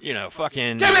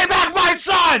 fucking Give me back my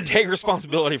son. take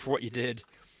responsibility for what you did,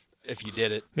 if you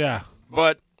did it. Yeah.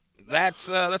 But that's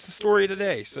the story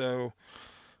today. So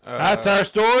That's our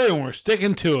story, and we're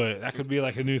sticking to it. That could be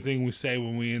like a new thing we say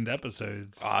when we end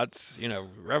episodes. it's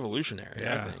revolutionary.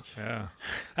 I think. Yeah.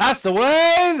 That's the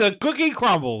way the cookie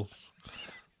crumbles.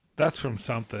 That's from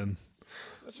something.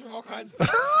 That's from all kinds of things.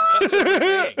 That's what I'm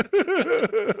saying.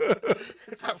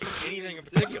 It's not from anything in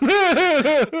particular.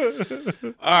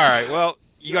 All right. Well,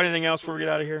 you got anything else before we get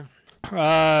out of here?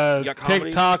 got comedy?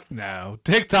 TikTok, no.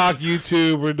 TikTok,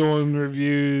 YouTube, we're doing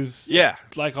reviews. Yeah.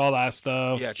 Like all that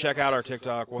stuff. Yeah. Check out our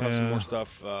TikTok. We'll have some Yeah. more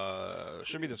stuff.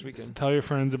 Should be this weekend. Tell your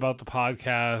friends about the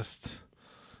podcast.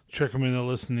 Trick them into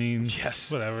listening.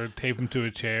 Yes. Whatever. Tape them to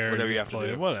a chair. Whatever you just have to play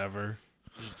do. it. Whatever.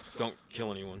 Don't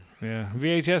kill anyone, Yeah.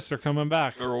 VHS are coming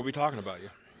back. or we'll be talking about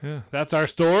you. Yeah. That's our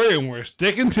story, and we're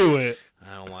sticking to it.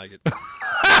 I don't like it.